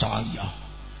 ora percaya.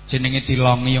 Jenenge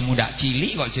dilongi ya mundak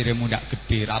cilik kok jere mundak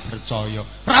gedhe, ora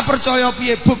percaya. Ora percaya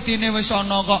piye buktine wis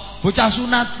ana kok bocah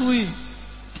sunat kuwi.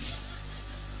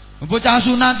 Bocah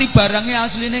sunat iki barange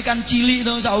asline kan cilik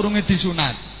to saurunge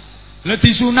disunat. Lah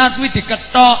disunat kuwi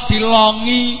dikethok,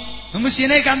 dilongi,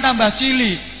 mesine kan tambah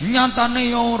cilik. Nyatane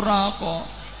ya ora kok.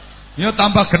 Ya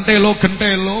tambah gentelo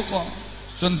kok.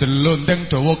 Sendelonteng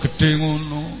dawa gedhe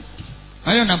ngono.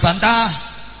 Ayo nang bantah.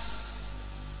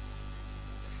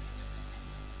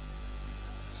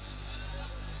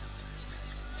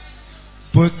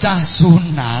 Bocah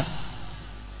sunat.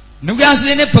 Niku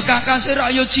asline bekakase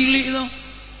rak ya cilik to.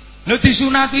 Lah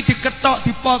disunat kuwi dikethok,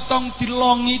 dipotong,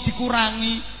 dilongi,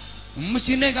 dikurangi.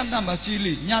 Mesine kan tambah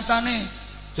cilik. Nyatane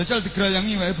jajal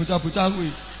digrayangi wae bocah-bocah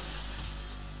kuwi.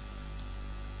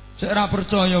 Sik ora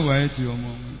percaya wae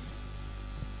diomongi.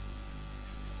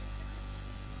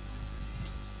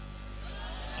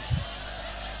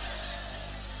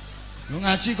 Lu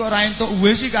ngaji kok ora entuk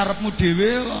uwe sih karepmu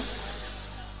dhewe kok.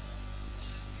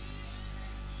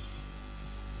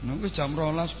 Nang wis jam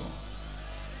 12 kok.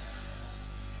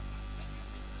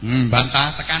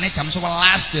 Bantah tekane jam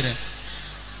 11 jere.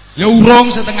 Ya urung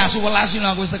setengah 11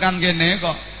 lho aku tekan kene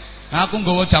kok. Aku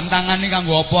nggawa jam tangan iki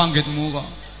kanggo apa anggitmu kok.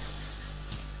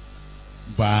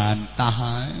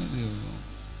 Bantah ae.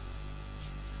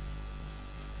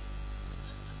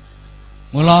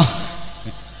 Mula.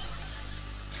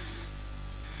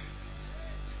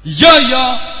 Iya.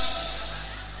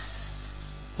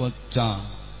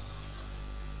 Bocah.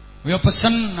 Ya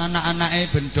pesen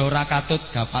anak-anake ben ora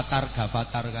katut gafatar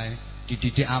kae.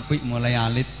 Dididik apik mulai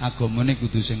alit, agamane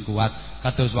kudu sing kuat.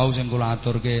 Kados wau sing kula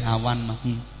aturke awan mah.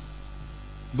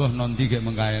 Mbah nondi gek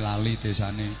mengkae lali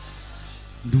desane.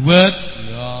 Duwet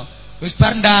ya. Wis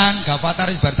bar ndang, gafatar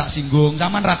wis bar tak singgung.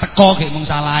 Sampeyan ra teko gek mung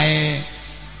salahe.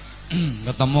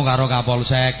 Ketemu karo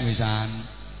Kapolsek wisan.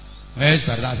 Wis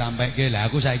bar tak sampaike. Lah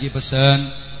aku saiki pesen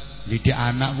didik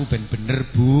anakku ben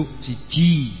bener, Bu.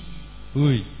 1.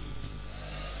 Hoi.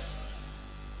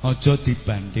 Aja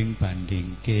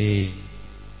dibanding-bandingke.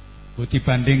 Kok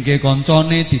dibandingke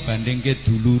kancane, dibandingke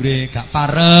dulure, gak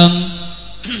pareng.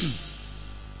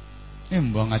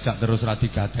 Mbah ngajak terus ra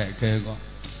digadekke kok.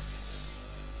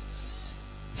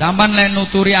 Sampeyan lek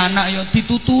nuturi anak ya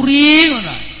dituturi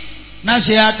ngono.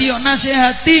 Nasihati yo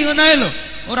nasihati ngono ae lho.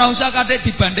 Ora usah kathik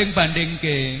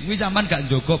dibanding-bandingke. Kuwi sampeyan gak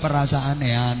njogo perasaane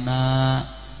anak,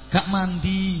 gak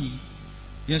mandi.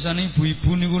 Biasane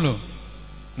ibu-ibu niku lho.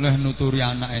 Leh nuturi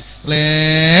anake.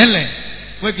 Lele,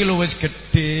 kowe ki lho wis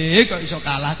gedhe kok iso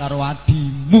kalah karo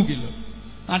adimu ki lho.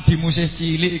 Adimu sih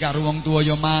cilik karo wong tuwa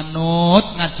ya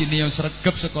manut, ngajine ya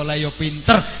sregep, sekolah ya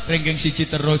pinter, ranking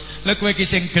 1 terus. Lah kowe ki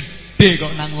sing gedhe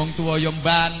kok nang wong tuwa ya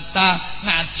mbantah,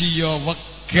 ngaji ya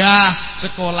wegah,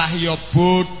 sekolah ya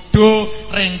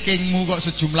bodoh, rankingmu kok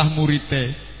sejumlah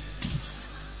murite.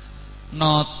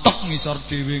 Notok ngisor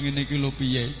dhewe ngene iki lho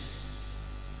piye?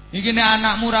 Iki nek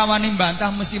anakmu rawani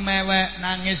mbantah mesti mewek,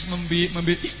 nangis membi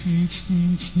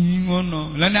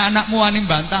ngono. Lah nek anakmu wani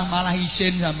mbantah malah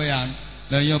isin sampean.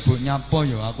 Lah ya Bu nyapa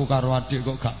ya aku karo adik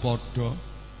kok gak padha.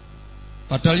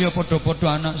 Padahal ya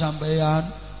padha-padha anak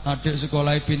sampean. Adik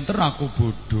sekolah pinter aku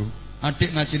bodoh.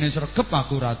 Adik ngajine sregep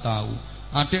aku ora tau.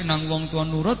 Adik nang wong tua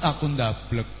nurut aku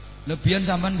ndablek. Lebihan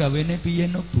sampean gawene piye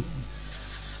no Bu?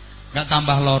 Gak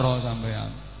tambah loro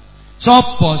sampean.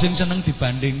 Sopo sing seneng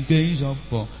dibandingke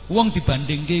sapa? Wong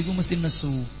dibandingke iku mesti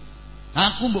nesu.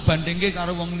 Aku mbok bandingke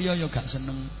karo wong liya ya gak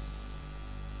seneng.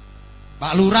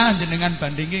 Pak Lurah jenengan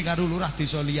bandingke karo lurah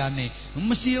desa liyane,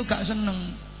 mesti yo gak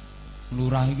seneng.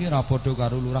 Lurah iki ra padha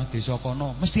karo lurah desa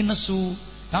kono, mesti nesu.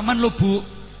 Saman lho Bu,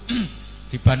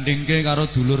 dibandingke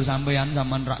karo dulur sampean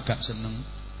sampean rak gak seneng.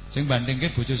 Sing bandingke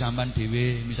bojo sampean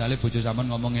dhewe, misale bojo sampean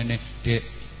ngomong ngene, "Dek,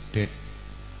 Dek,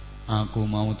 aku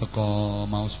mau teko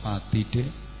mau sepati, Dek.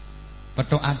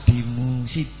 Petuk adimu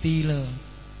Siti lho."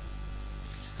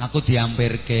 Aku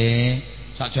diampirke.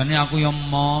 Sakjane aku yo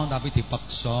mau tapi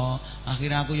dipaksa,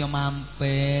 akhirnya aku yo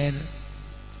mampir.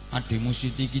 Adimu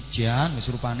Siti iki jan wis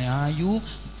rupane ayu,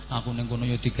 aku ning kono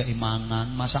yo dikeki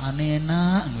mangan, masakane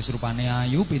enak, wis rupane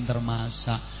ayu, pinter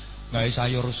masak. Gawe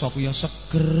sayur sop yo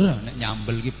seger, nek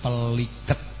nyambel iki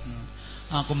peliket.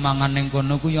 Aku mangan ning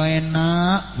kono ku yo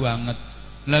enak banget.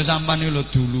 Lah sampean lho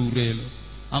dulure lho.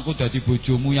 Aku dadi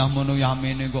bojomu yah mono yah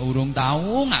mene kok urung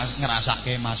tau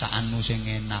ngrasake masakanmu sing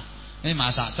enak. Ini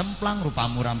masak cemplang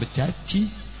rupamu rambut jaji.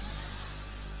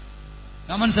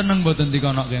 Sampeyan seneng mboten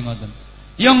dikonokke ngoten?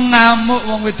 Yang ngamuk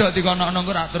wong wedok dikonokno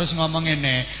kok rak terus ngomong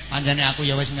ngene, "Pancene aku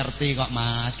ya wis ngerti kok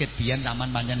Mas, ket biyen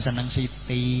sampean pancen seneng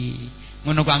Siti.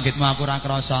 Ngono kok anggitmu aku ora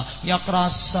krasa." Ya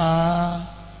krasa.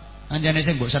 Pancene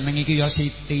sing mbok seneng iki ya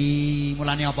Siti.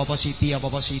 Mulane apa-apa Siti,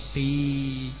 apa-apa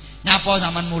Siti. Nyapa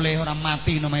sampean mulih ora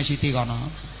mati namanya Siti kono.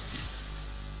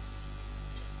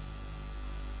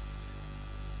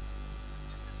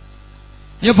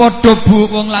 Ya padha Bu,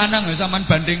 wong lanang ya sampean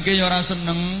bandingke ya ora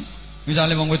seneng.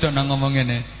 Misale wong wedok nang ngomong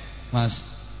ngene, "Mas,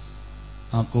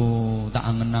 aku tak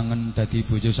angen-angen dadi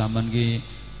bojo sampean ki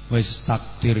wis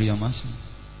takdir ya Mas."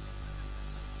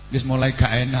 Wis mulai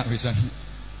gak enak wisan.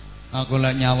 Aku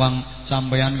lek nyawang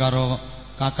sampean karo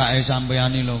kakake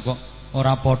sampean iki lho kok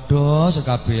ora padha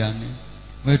sekabehane.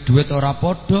 Wis dhuwit ora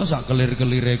padha sak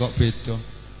kelir-kelire kok beda.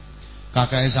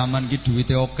 Kakake sampean ki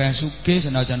duwite akeh sugih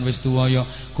senajan wis tuwa ya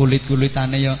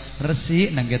kulit-kulitane ya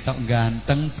resik nang ketok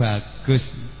ganteng bagus.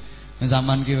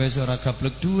 Sampean ki wis ora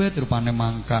gablek duit rupane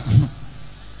mangkak.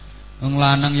 Wong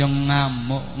lanang yang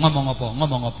ngamuk, ngomong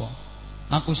apa?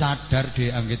 Aku sadar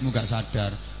Dek, anggitmu gak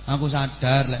sadar. Aku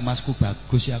sadar lek masku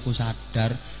bagus ya aku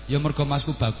sadar. Ya mergo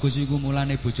masku bagus iku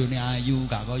mulane bojone ayu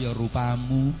gak kaya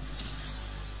rupamu.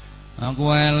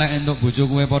 Aku elek entuk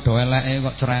bojo kowe padha eleke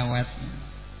kok cerewet.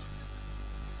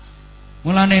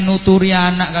 Mulane nuturi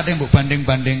anak kate mbok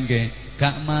banding-bandingke,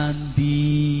 gak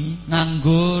mandi,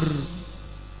 nganggur.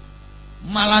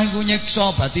 Malah iku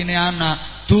nyiksa batine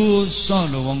anak. Dosa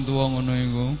lho wong tuwa ngono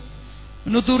iku.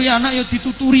 Nuturi anak ya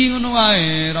dituturi ngono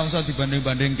wae, ora usah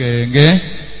dibanding-bandingke, nggih.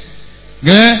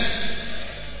 Nggih.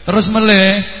 Terus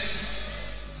melih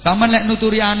sampean lek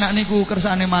nuturi anak niku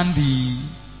kersane mandi.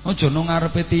 Aja nang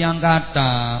ngarepe tiyang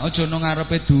kathah, aja nang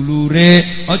ngarepe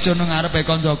dulure, aja nang ngarepe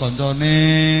kanca-kancane.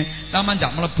 Sampeyan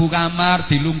jak mlebu kamar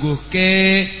dilungguhke,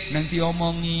 nang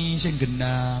diomongi sing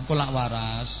genah, kolak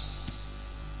waras.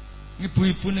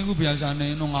 Ibu-ibu niku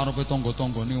biasane nang ngarepe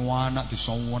tangga-tanggane anak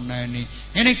disaweneni.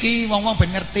 Ngene iki wong-wong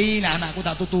ben ngerti, nek anakku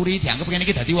tak tuturi dianggep kene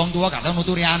iki dadi wong tuwa gak tau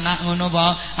nuturi anak ngono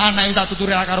apa. Anak iki tak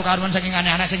tuturi karo-karuan saking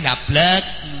anak sing gablek.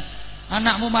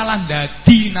 Anakmu malah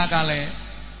dadi nakale.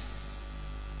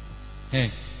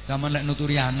 Sampeyan lek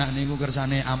nuturi anak niku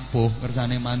kersane ampuh,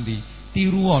 kersane mandi,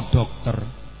 tiru dokter.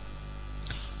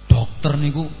 Dokter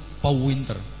niku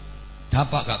pinter.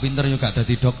 Dapak gak pinter yo gak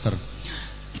dadi dokter.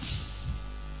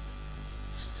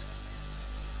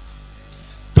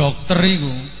 Dokter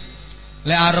iku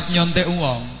lek arep nyontek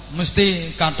wong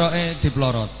mesti kathoke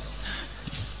diplorot.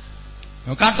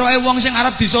 Yo kathoke wong sing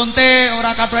arep disontek,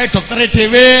 ora kathoke doktere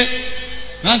dhewe.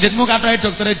 Nganggitmu kathoke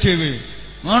doktere dhewe.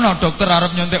 Ngono dokter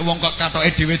arep nyontek wong kok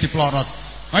kathoke dhewe diplorot.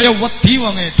 Ayo wedi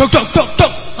wonge. Dok,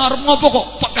 arep ngopo kok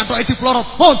pak kathoke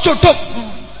diplorot? Ojo, Dok.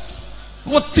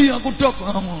 Wedi aku, Dok.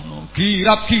 Ngono.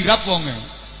 Girap-girap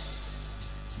wonge.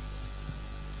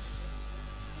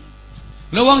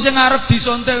 Lha wong sing arep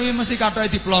disontek kuwi mesti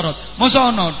kathoke diplorot. Mosok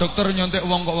ana dokter nyontek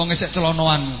wong kok wonge sik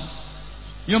celonoan.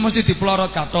 Ya mesti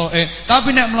diplorot kathoke.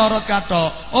 Tapi nek melorot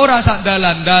kathok, ora sak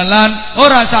dalan-dalan,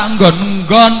 ora sak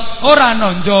nggon-nggon, ora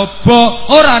nang njaba,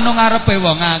 ora nang ngarepe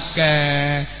wong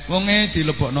akeh. Wonge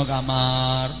dilebokno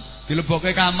kamar.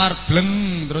 Dilebokke kamar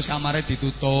bleng, terus kamare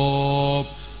ditutup.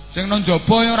 Sing nang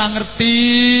njaba ya ora ngerti,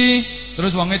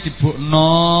 terus wonge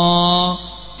dibukno.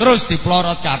 Terus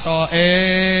diplorot kathoke,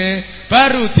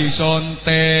 baru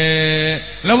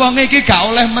disontek. Lah wong iki gak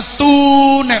oleh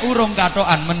metu nek urung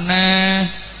kathokan meneh.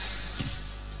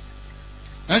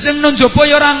 Lah sing nang njaba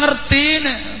ya ora ngerti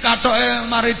nek kathoke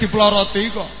mari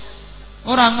diploroti kok.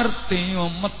 Ora ngerti,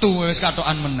 metu wis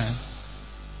kathokan meneh.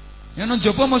 Ya nang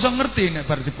njaba mosok ngerti nek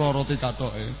bar diploroti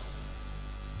kathoke.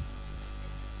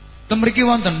 Temriki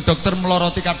wonten dokter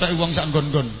meloroti kathoke wong sak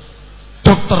nggon-nggon.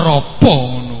 Dokter apa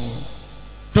ngono?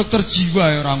 Dokter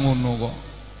jiwa ya ora ngono kok.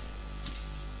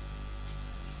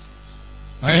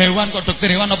 Hewan kok dokter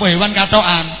hewan apa hewan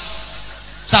katokan?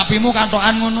 Sapimu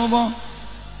katokan ngono apa?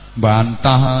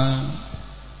 Bantah.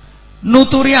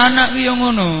 Nuturi anak ki yo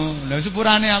ngono. Lah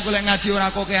sepurane aku lek ngaji ora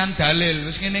kokean dalil.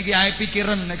 Wis ngene iki ae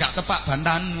pikiran nek gak tepak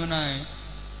bantahan ngono ae.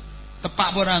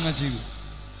 Tepak apa ora ngaji?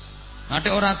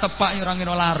 Nek ora tepak ya ora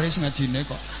ngira laris ngajine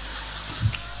kok.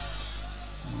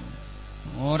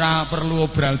 Ora perlu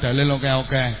obral dalil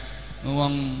oke-oke.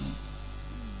 Wong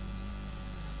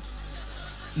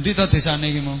endi to desane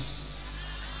iki mau?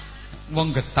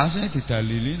 Wong getas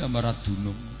didalili tambah ra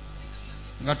dunung.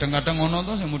 Kadang-kadang ngono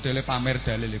to sing modele pamer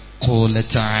dalil. Qul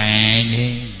ta'ala.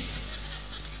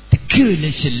 Tekul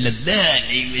sallallahu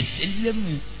alaihi wasallam.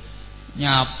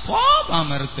 Nyapa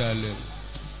pamer dalil.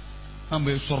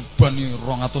 Ambek sorban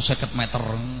 250 meter.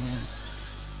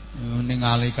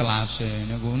 Ningali kelase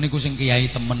niku sing kiai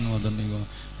temen ngoten niku.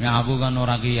 Nek aku kan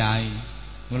ora kiai.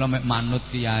 Kula mek manut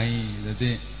kiai.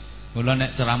 Dadi kula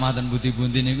nek ceramah ten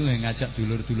pundi-pundi niku ngajak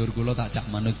dulur-dulur kula tak jak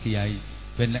manut kiai.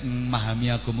 Ben nek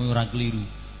memahami agama ora keliru.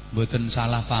 Mboten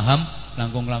salah paham,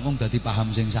 langkung-langkung dadi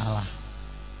paham sing salah.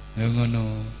 Ya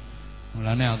ngono.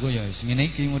 Mulane aku ya wis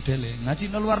ngene iki modele. Ngaji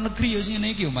nang luar negeri ya wis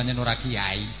ngene iki pancen ora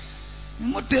kiai.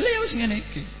 Modele ya wis ngene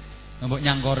iki. Mbok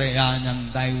nyang Korea,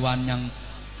 nyang Taiwan, nyang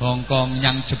Hong Kong,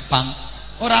 nyang Jepang,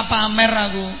 ora pamer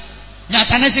aku.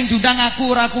 Nyatane sing diundang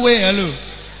aku ora kowe ya lho.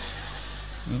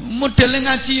 Modele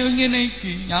ngaji yo ngene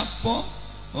iki, nyapa?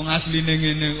 Wong asline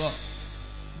ngene kok.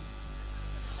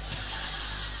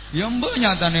 Ya mbok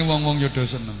nyatane wong-wong yo do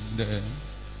seneng, ndek.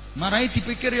 Marai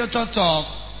dipikir yo cocok.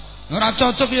 Ora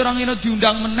cocok yo ora ngene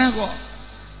diundang meneh kok.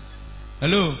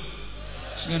 Halo.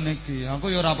 Ngene iki,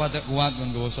 aku yo ora patek kuat kon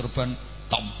nggawa serban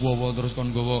tampo terus kon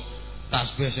nggawa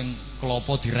tasbih sing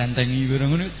klopo direntengi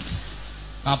ngono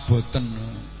kaboten.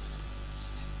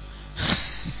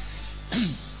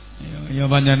 Ya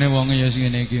pancene wong ya sing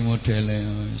ngene iki modele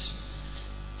wis.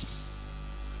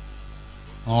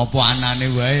 Apa anane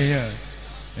wae ya.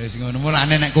 Wis ngono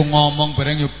mulane nek ku ngomong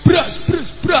bareng ya bras.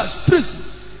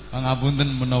 Pangapunten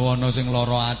menawa ana sing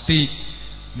lara ati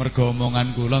merga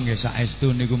omongan kula nggih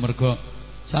saestu niku merga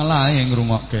salah ae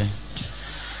ngrungokke.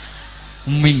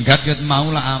 Minggat ket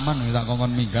mau lah aman tak kongkon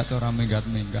minggat ora minggat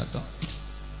tok.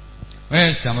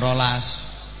 Wis jam 12.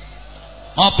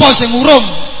 Apa sing urung?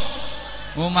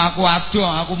 Omahku adoh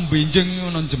aku mbenjing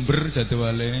nang Jember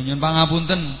jadwale. Nyun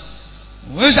pangapunten.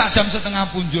 Wis sak jam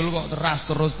setengah punjul kok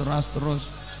terus.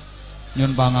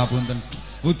 Nyun pangapunten.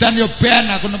 Udan yo ben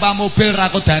aku numpak mobil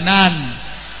ra kodanan.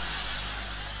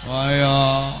 Kaya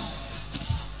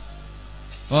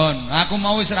Pun, aku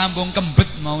mau wis rambung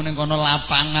kembet mau ning kono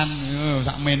lapangan. Yo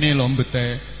sakmene lho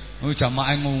mbete.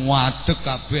 Jamaah ngadeg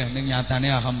kabeh ning nyatane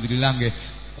alhamdulillah nggih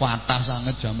kuatah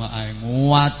sanget jamaah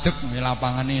ngadeg ning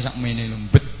lapangane sakmene lho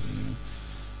mbet.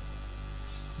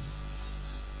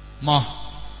 Moh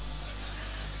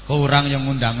kurang yang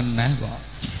ngundang eneh kok.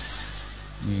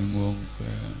 Bingung ke.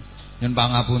 Nyun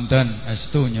pangapunten,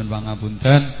 estu nyun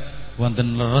pangapunten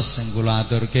wonten leres sing kula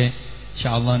aturke.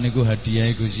 Insyaallah niku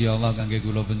hadiah Gusti Allah kangge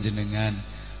kula panjenengan.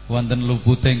 Wonten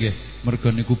lupute nggih,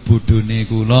 merga niku bodhone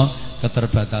kula,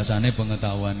 keterbatasane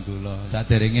pengetahuan kula.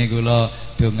 Saderenge kula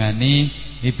dongani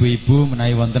ibu-ibu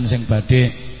menawi wonten sing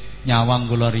badhe nyawang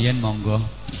kula riyen monggo.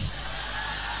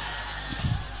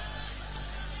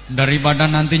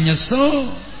 Daripada nanti nyesel.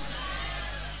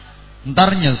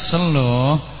 Entar nyesel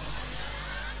loh.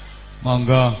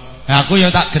 Monggo. Aku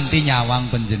ya tak genti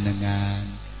nyawang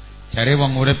panjenengan. Jare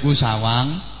wong uripku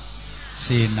sawang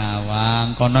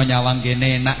sinawang, kono nyawang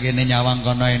kene enak, kene nyawang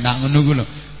kono enak, ngono ku lho.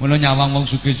 Mula nyawang wong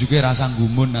sugih-sugih rasa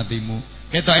gumun atimu.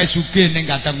 Ketoke sugih ning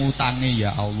kadang utange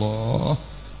ya Allah.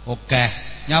 Oke.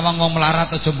 Nyawang wong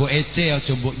melarat aja mbok ece,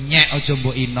 aja mbok nyek, aja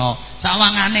mbok ino.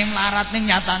 Sawangane melarat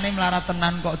ning nyatane melarat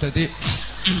tenan kok dadi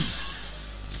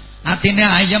atine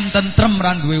ayem tentrem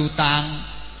ra duwe utang.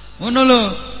 Ngono lho.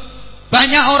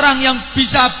 Banyak orang yang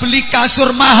bisa beli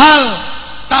kasur mahal,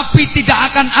 tapi tidak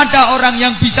akan ada orang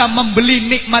yang bisa membeli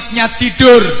nikmatnya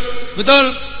tidur. Betul?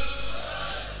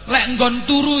 Lek nggon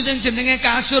turu sing jenenge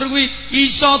kasur kuwi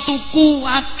iso tuku,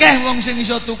 akeh wong sing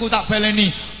iso tuku tak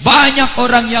baleni. Banyak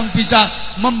orang yang bisa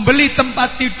membeli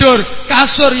tempat tidur,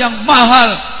 kasur yang mahal,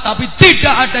 tapi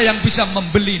tidak ada yang bisa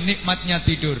membeli nikmatnya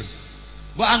tidur.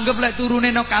 Mbok anggap lek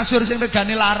turune no kasur sing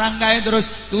regane larang kae terus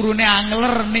turune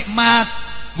angler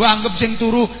nikmat. Mbok anggap sing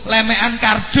turu lemekan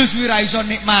kardus kuwi ra iso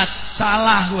nikmat.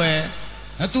 Salah kowe.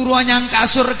 Nah, turu nyang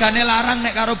kasur regane larang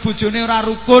nek karo bojone ora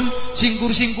rukun,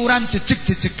 singkur-singkuran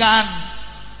jejeg-jejekan.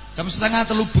 Jam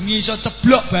 2:30 bengi iso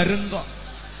ceblok bareng kok.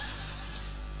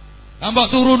 Mbok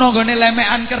turu nang gone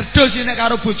lemekan kerdus nek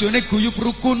karo bojone guyub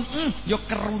rukun, ya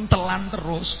keruntelan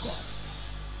terus kok.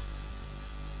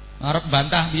 Arep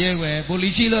bantah piye kowe?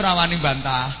 Polisi lho ra wani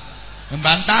bantah.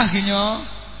 Mbantah ki nyo.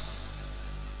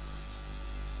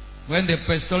 Kowe ndek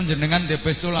pistol jenengan ndek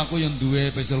pistol aku yo duwe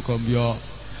pistol gombyo.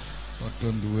 Padha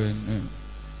duwene.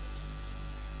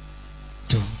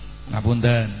 Duh,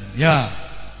 ngapunten. Ya.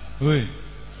 Hoi.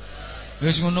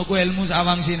 Wis ngono ku ilmu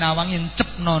sawang sinawang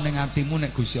encepno ning atimu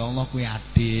nek Gusti Allah kuwi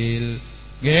adil.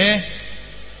 Nggih.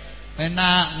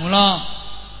 Enak mula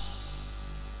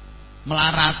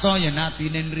mlarato yen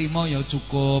atine nrimo ya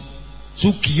cukup.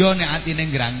 Sugiya nek atine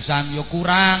ngrangsang ya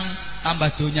kurang,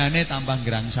 tambah donyane tambah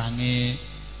ngrangsange.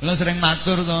 Lha sering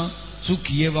matur to,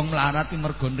 sugihe wong mlarat iki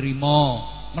mergo nrimo,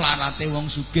 mlarate wong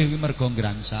sugih kuwi mergo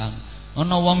ngrangsang.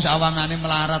 Ana wong sawangane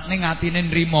melarat ning atine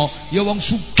nrimo, ya wong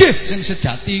sugih sing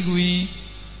sejati kuwi.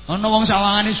 Ana wong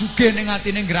sawangane sugih ning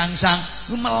atine ngrangsang,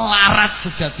 kuwi melarat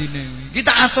sejatine kuwi.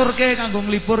 Kita aturke kanggo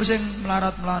nglipur sing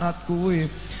melarat-melarat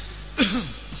kuwi.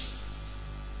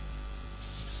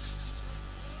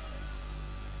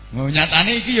 Mau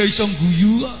nyatane iki ya iso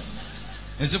guyu kok.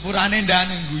 Ya sepurane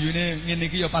ndane guyune ngene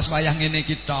iki ya pas wayah ngene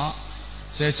iki tok.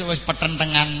 Sesuk wis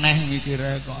petentengan neh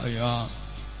mikire kok ya.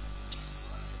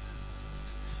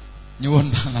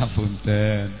 Nyuwun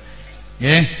pangapunten.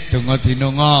 Nggih, donga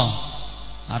dinonga.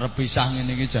 Arep pisah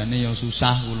ngene iki jane ya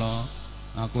susah kula.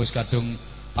 Aku wis kadung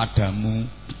padamu.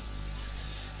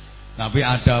 Tapi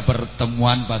ada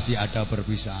pertemuan pasti ada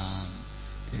perpisahan.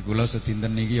 Nggih, kula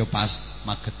sedinten niki ya pas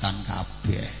magetan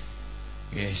kabeh.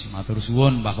 Nggih, matur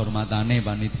suwun pahormatane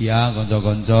panitia,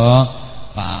 kanca-kanca,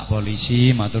 Pak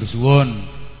Polisi, matur suwun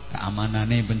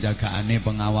keamanane, penjagaane,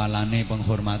 pengawalane,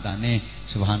 penghormatane.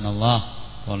 Subhanallah.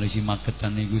 Polisi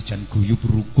Magetan niku jan guyub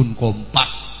rukun kompak.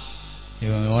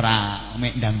 Ya ora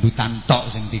mek dangdutan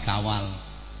tok sing dikawal.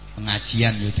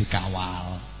 Pengajian ya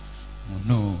dikawal.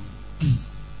 Ngono.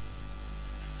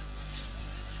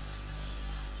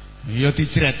 Ya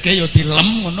dijretke ya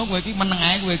dilem ngono kowe iki meneng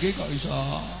ae kowe iki kok iso.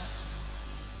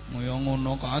 Kaya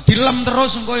ngono kok. Dilem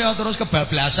terus engko ya terus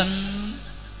kebablasan.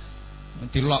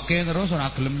 Dilokke terus ora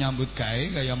gelem nyambut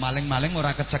gawe kaya maling-maling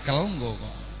ora kecekel engko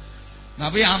kok.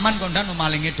 Tapi aman kok ndan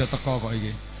malinge do teko kok iki.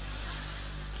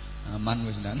 Aman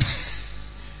wis ndan.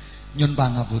 Nyun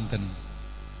pangapunten.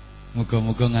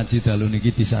 Muga-muga ngaji dalu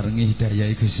niki disarengi hidayah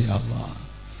Gusti Allah.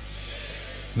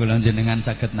 Kula jenengan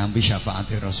saged nampi syafaat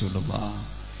Rasulullah.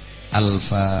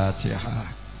 Al-Fatihah.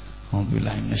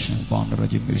 A'udzubillahi minasyaitonir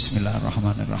rajim.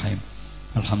 Bismillahirrahmanirrahim.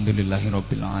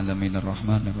 Alhamdulillahirabbil alamin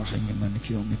arrahmanir rahim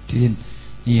maliki yaumiddin.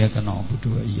 Iyyaka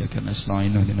na'budu wa iyyaka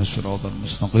nasta'in ihdinas siratal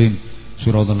mustaqim.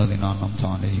 Siratal ladzina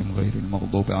an'amta 'alaihim ghairil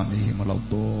maghdubi 'alaihim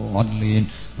waladdallin.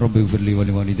 Rabbighfirli wa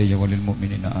liwalidayya wa lil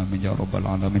mu'minina amin ya rabbal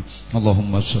alamin.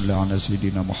 Allahumma shalli 'ala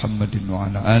sayidina Muhammadin wa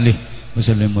 'ala alihi wa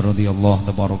sallim radhiyallahu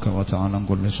tabaraka wa ta'ala an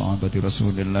kulli sahabati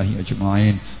Rasulillah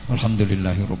ajma'in.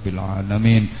 Walhamdulillahi rabbil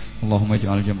alamin. Allahumma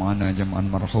ij'al jam'ana jam'an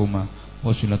marhuma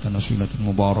وصلتنا صلة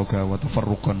مباركة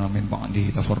وتفرقنا من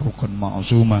بعده تفرقا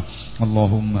معصوما.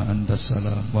 اللهم أنت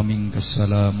السلام ومنك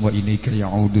السلام وإليك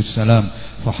يعود السلام.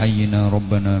 فحينا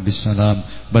ربنا بالسلام.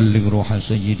 بلغ روح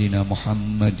سيدنا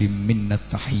محمد منا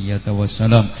التحية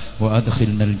والسلام.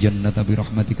 وأدخلنا الجنة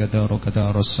برحمتك دارك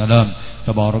دار السلام.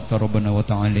 تبارك ربنا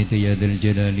وتعالى يا ذا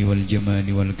الجلال والجمال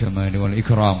والكمال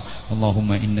والإكرام. اللهم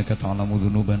إنك تعلم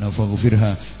ذنوبنا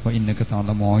فاغفرها وإنك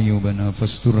تعلم عيوبنا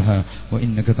فاسترها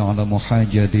وإنك تعلم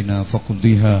حاجاتنا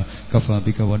فقضيها. كفى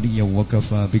بك وليا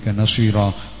وكفى بك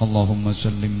نصيرا. اللهم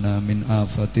سلمنا من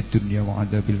آفات الدنيا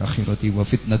وعذاب الآخرة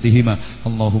وفتنتهما.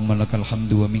 اللهم لك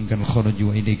الحمد ومنك الخرج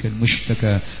وإليك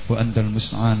المشتكى وأنت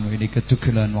المستعان وإليك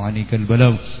التكلان وعليك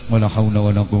البلاغ ولا حول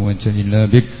ولا قوة إلا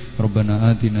بك.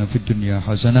 ربنا آتنا في الدنيا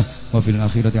حسنة وفي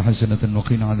الآخرة حسنة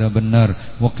وقنا عذاب النار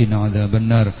وقنا عذاب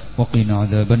النار وقنا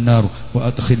عذاب النار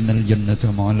وأدخلنا الجنة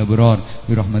مع الأبرار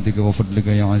برحمتك وفضلك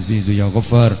يا عزيز يا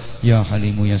غفار يا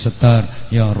حليم يا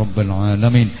ستار يا رب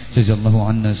العالمين. جزا الله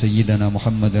عنا سيدنا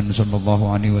محمد صلى الله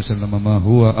عليه وسلم ما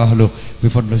هو أهله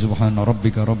بفضل سبحان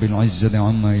ربك رب العزة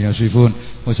عما يصفون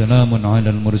وسلام على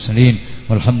المرسلين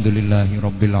والحمد لله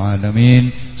رب العالمين.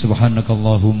 سبحانك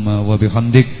اللهم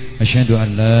وبحمدك أشهد أن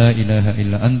لا إله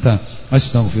إلا أنت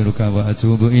أستغفرك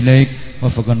وأتوب إليك.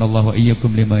 وفقنا الله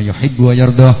وإياكم لما يحب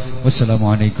ويرضى. والسلام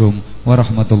عليكم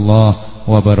ورحمة الله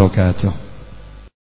وبركاته.